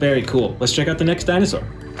move. Very cool. Let's check out the next dinosaur.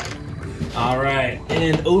 All right,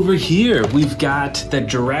 and over here we've got the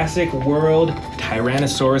Jurassic World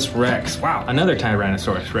Tyrannosaurus Rex. Wow, another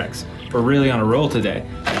Tyrannosaurus Rex. We're really on a roll today.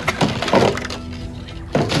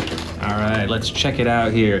 All right, let's check it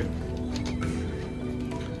out here.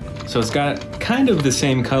 So it's got kind of the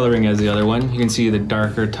same coloring as the other one. You can see the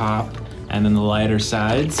darker top and then the lighter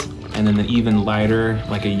sides, and then the even lighter,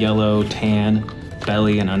 like a yellow tan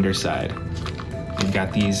belly and underside. You've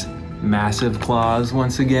got these massive claws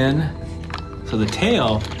once again. So the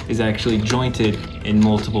tail is actually jointed in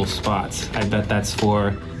multiple spots. I bet that's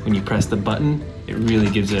for when you press the button, it really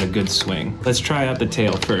gives it a good swing. Let's try out the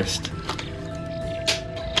tail first.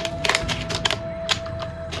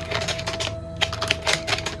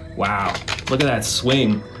 Wow, look at that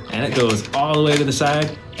swing. And it goes all the way to the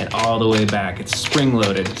side and all the way back. It's spring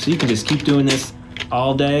loaded. So you can just keep doing this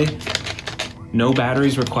all day. No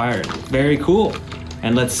batteries required. Very cool.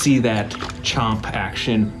 And let's see that chomp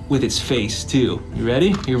action with its face too. You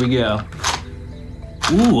ready? Here we go.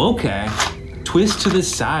 Ooh, okay. Twist to the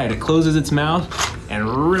side. It closes its mouth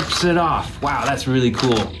and rips it off. Wow, that's really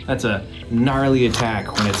cool. That's a gnarly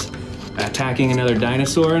attack. When it's attacking another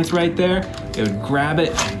dinosaur and it's right there, it would grab it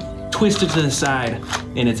and twist it to the side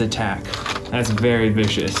in its attack. That's very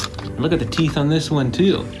vicious. And look at the teeth on this one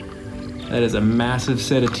too. That is a massive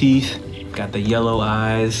set of teeth. Got the yellow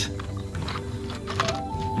eyes.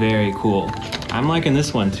 Very cool. I'm liking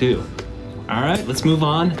this one too. All right, let's move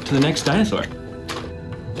on to the next dinosaur.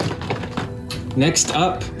 Next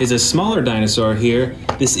up is a smaller dinosaur here.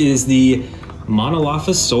 This is the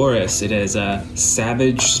Monolophosaurus. It is a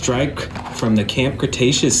savage strike from the Camp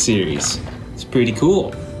Cretaceous series. It's pretty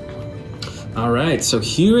cool. All right, so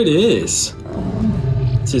here it is.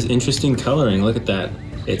 This is interesting coloring, look at that.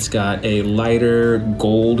 It's got a lighter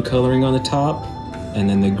gold coloring on the top, and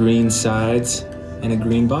then the green sides and a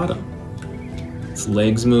green bottom. Its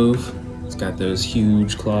legs move, it's got those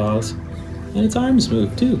huge claws, and its arms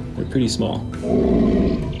move too, they're pretty small.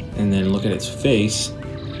 And then look at its face.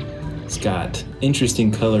 It's got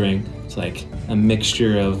interesting coloring. It's like a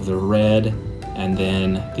mixture of the red and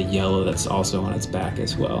then the yellow that's also on its back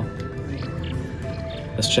as well.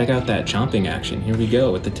 Let's check out that chomping action. Here we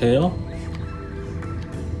go with the tail.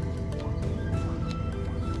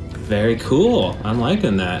 Very cool, I'm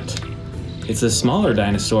liking that. It's a smaller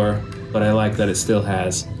dinosaur, but I like that it still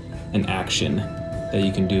has an action that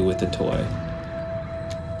you can do with the toy.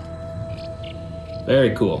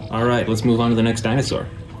 Very cool. All right, let's move on to the next dinosaur.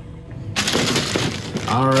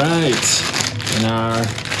 All right, and our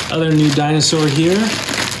other new dinosaur here,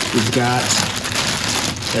 we've got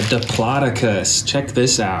the Diplodocus. Check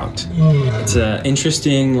this out. It's an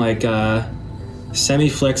interesting, like,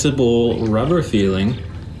 semi-flexible rubber feeling.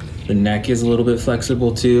 The neck is a little bit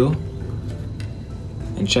flexible too.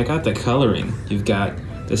 And check out the coloring. You've got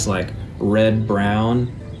this like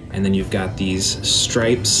red-brown, and then you've got these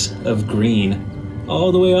stripes of green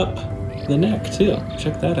all the way up the neck too.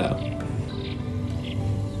 Check that out.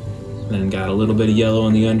 Then got a little bit of yellow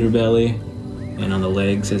on the underbelly and on the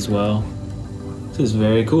legs as well. This is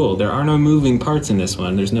very cool. There are no moving parts in this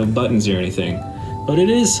one. There's no buttons or anything, but it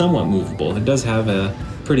is somewhat movable. It does have a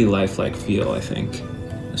pretty lifelike feel, I think.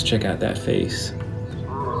 Let's check out that face.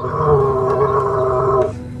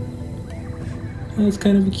 Oh, it's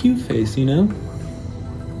kind of a cute face, you know?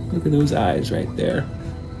 Look at those eyes right there.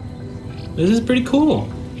 This is pretty cool.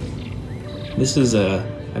 This is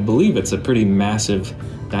I believe it's a pretty massive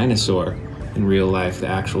dinosaur in real life, the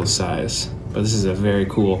actual size. But this is a very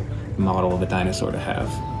cool model of a dinosaur to have.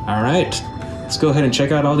 All right, let's go ahead and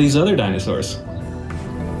check out all these other dinosaurs.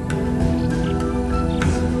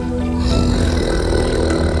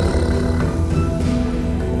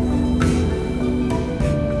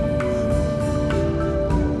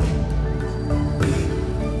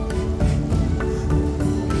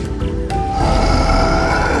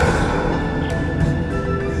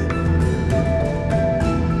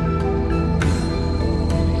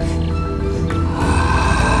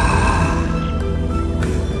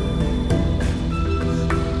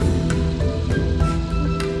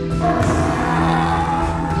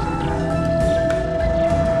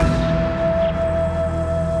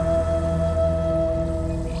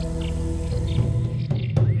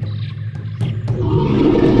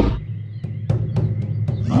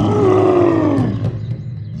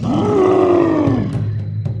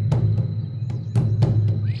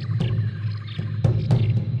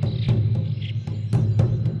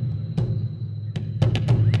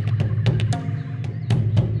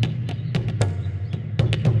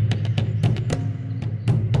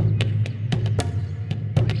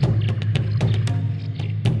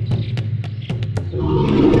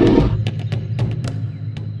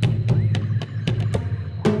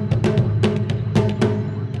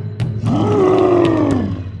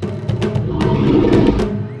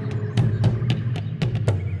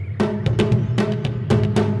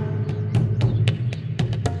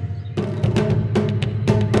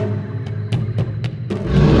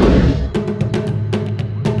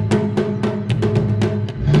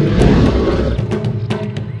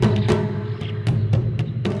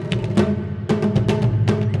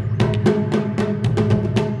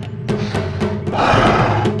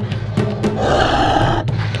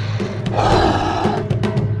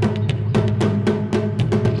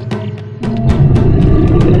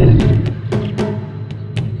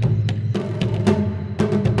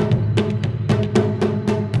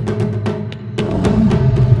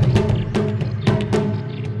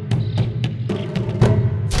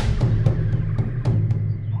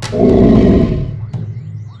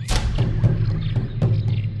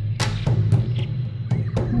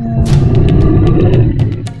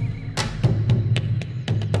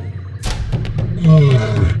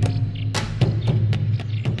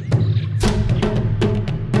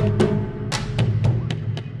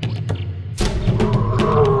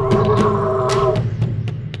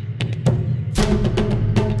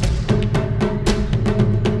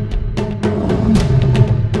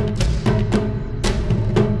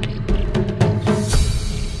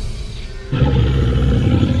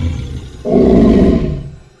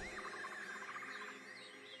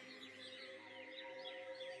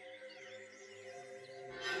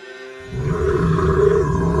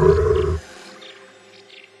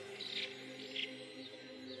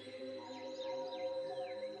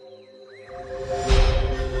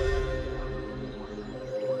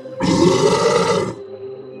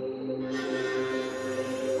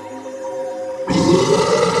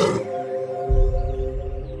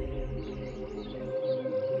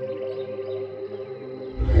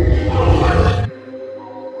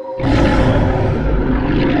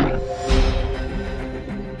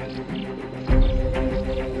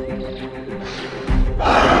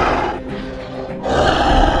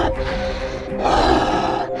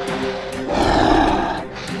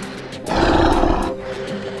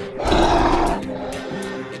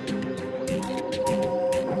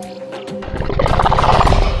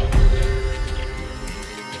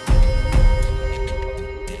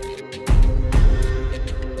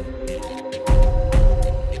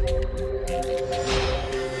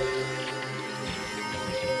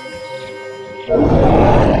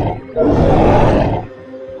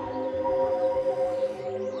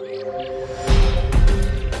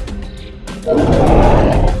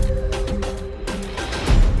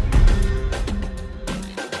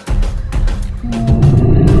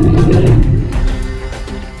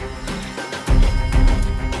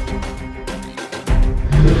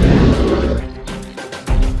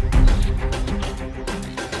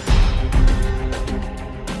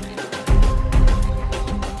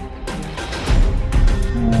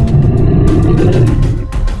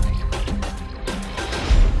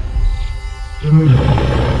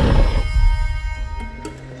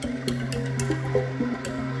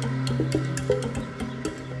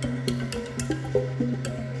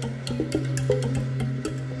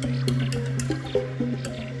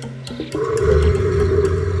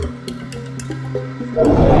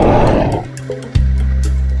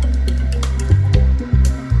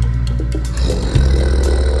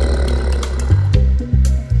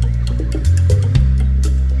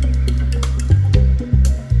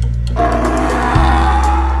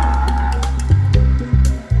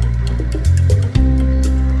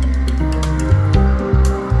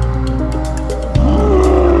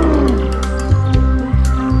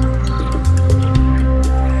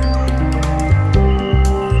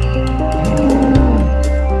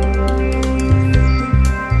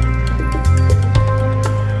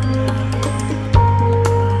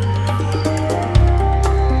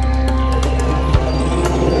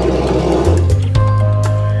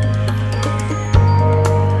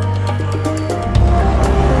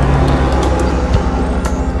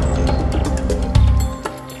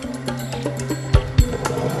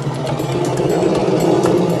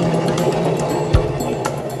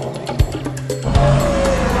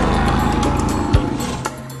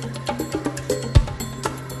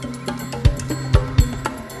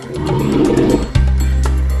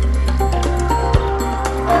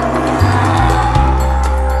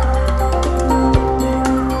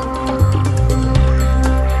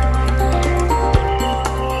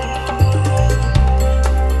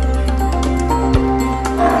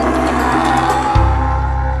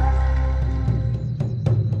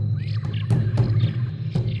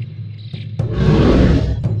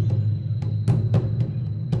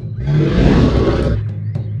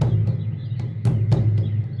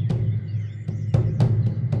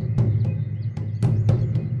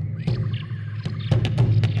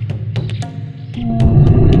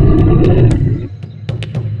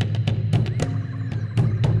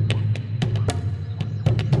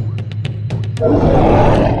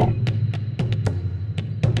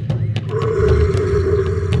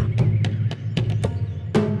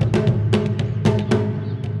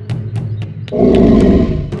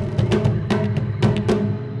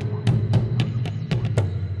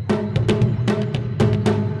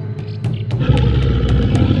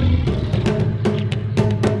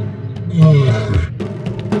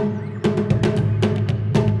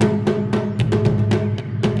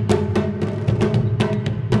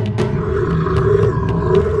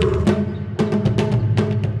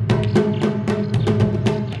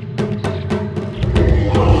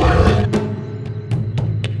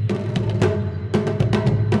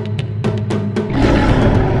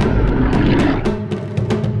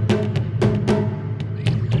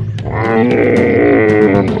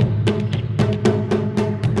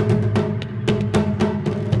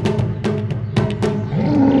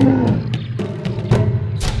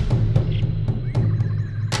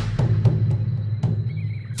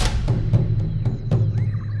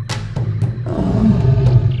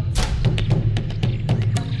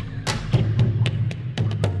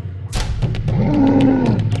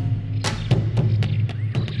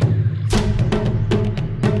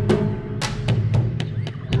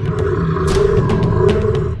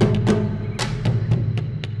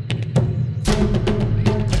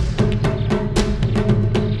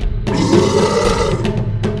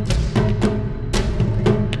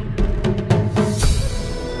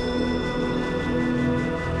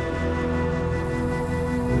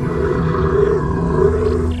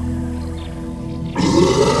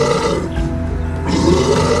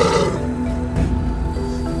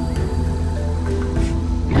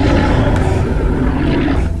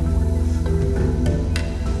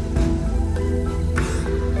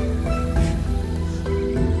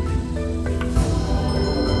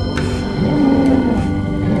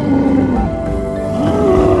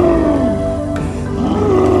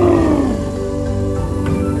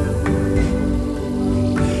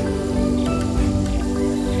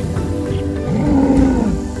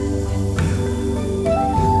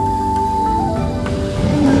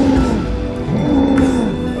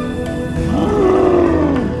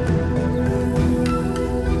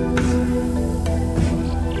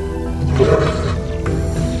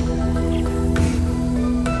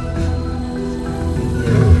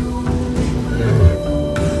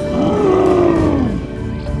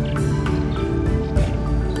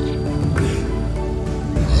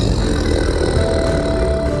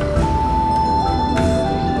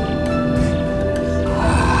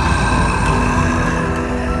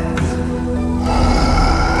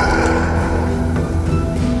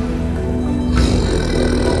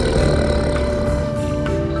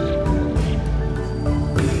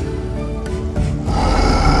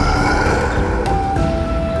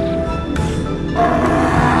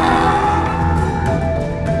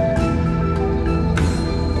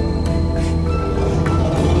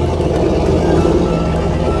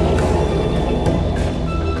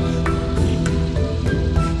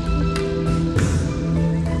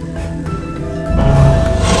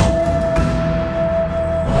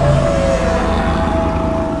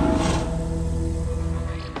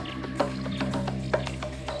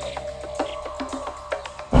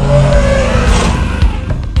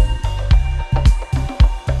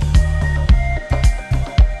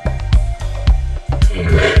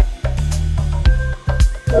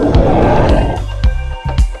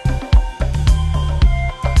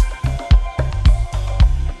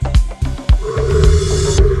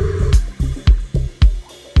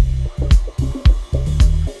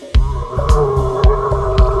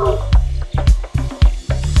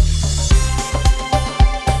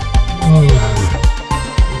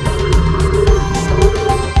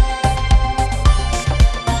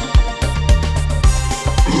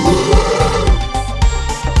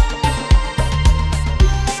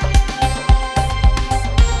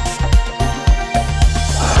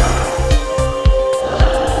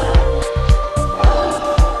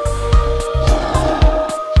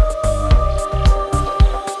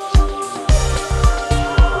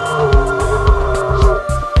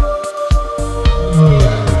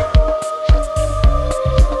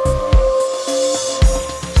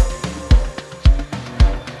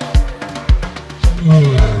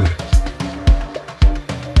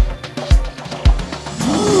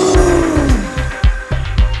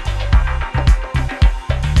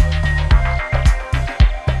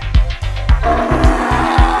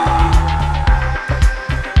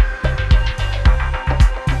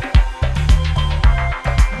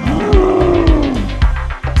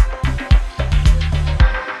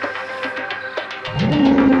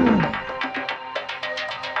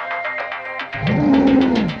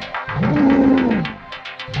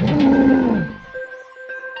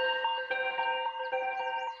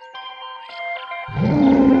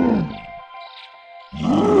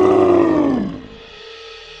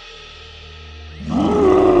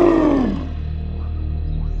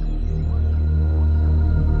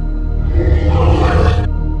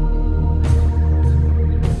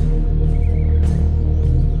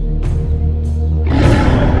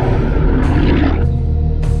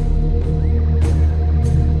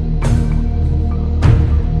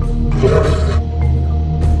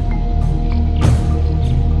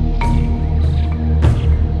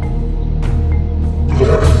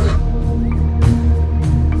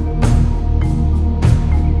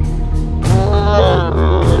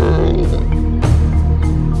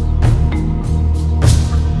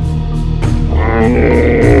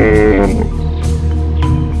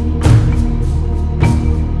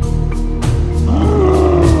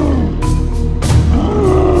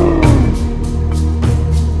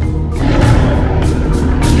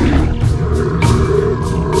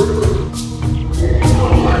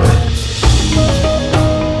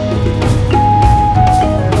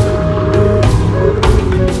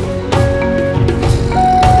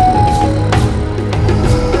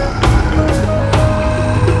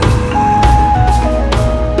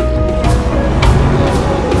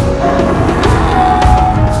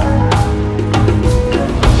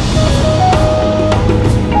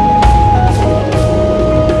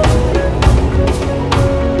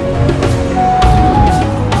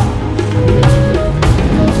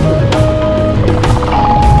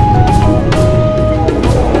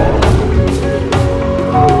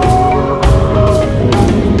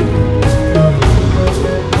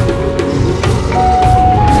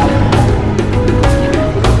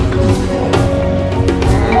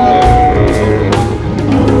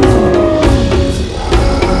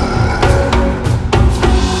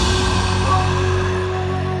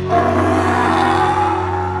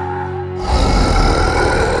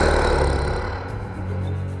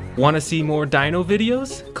 Want to see more dino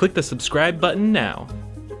videos? Click the subscribe button now.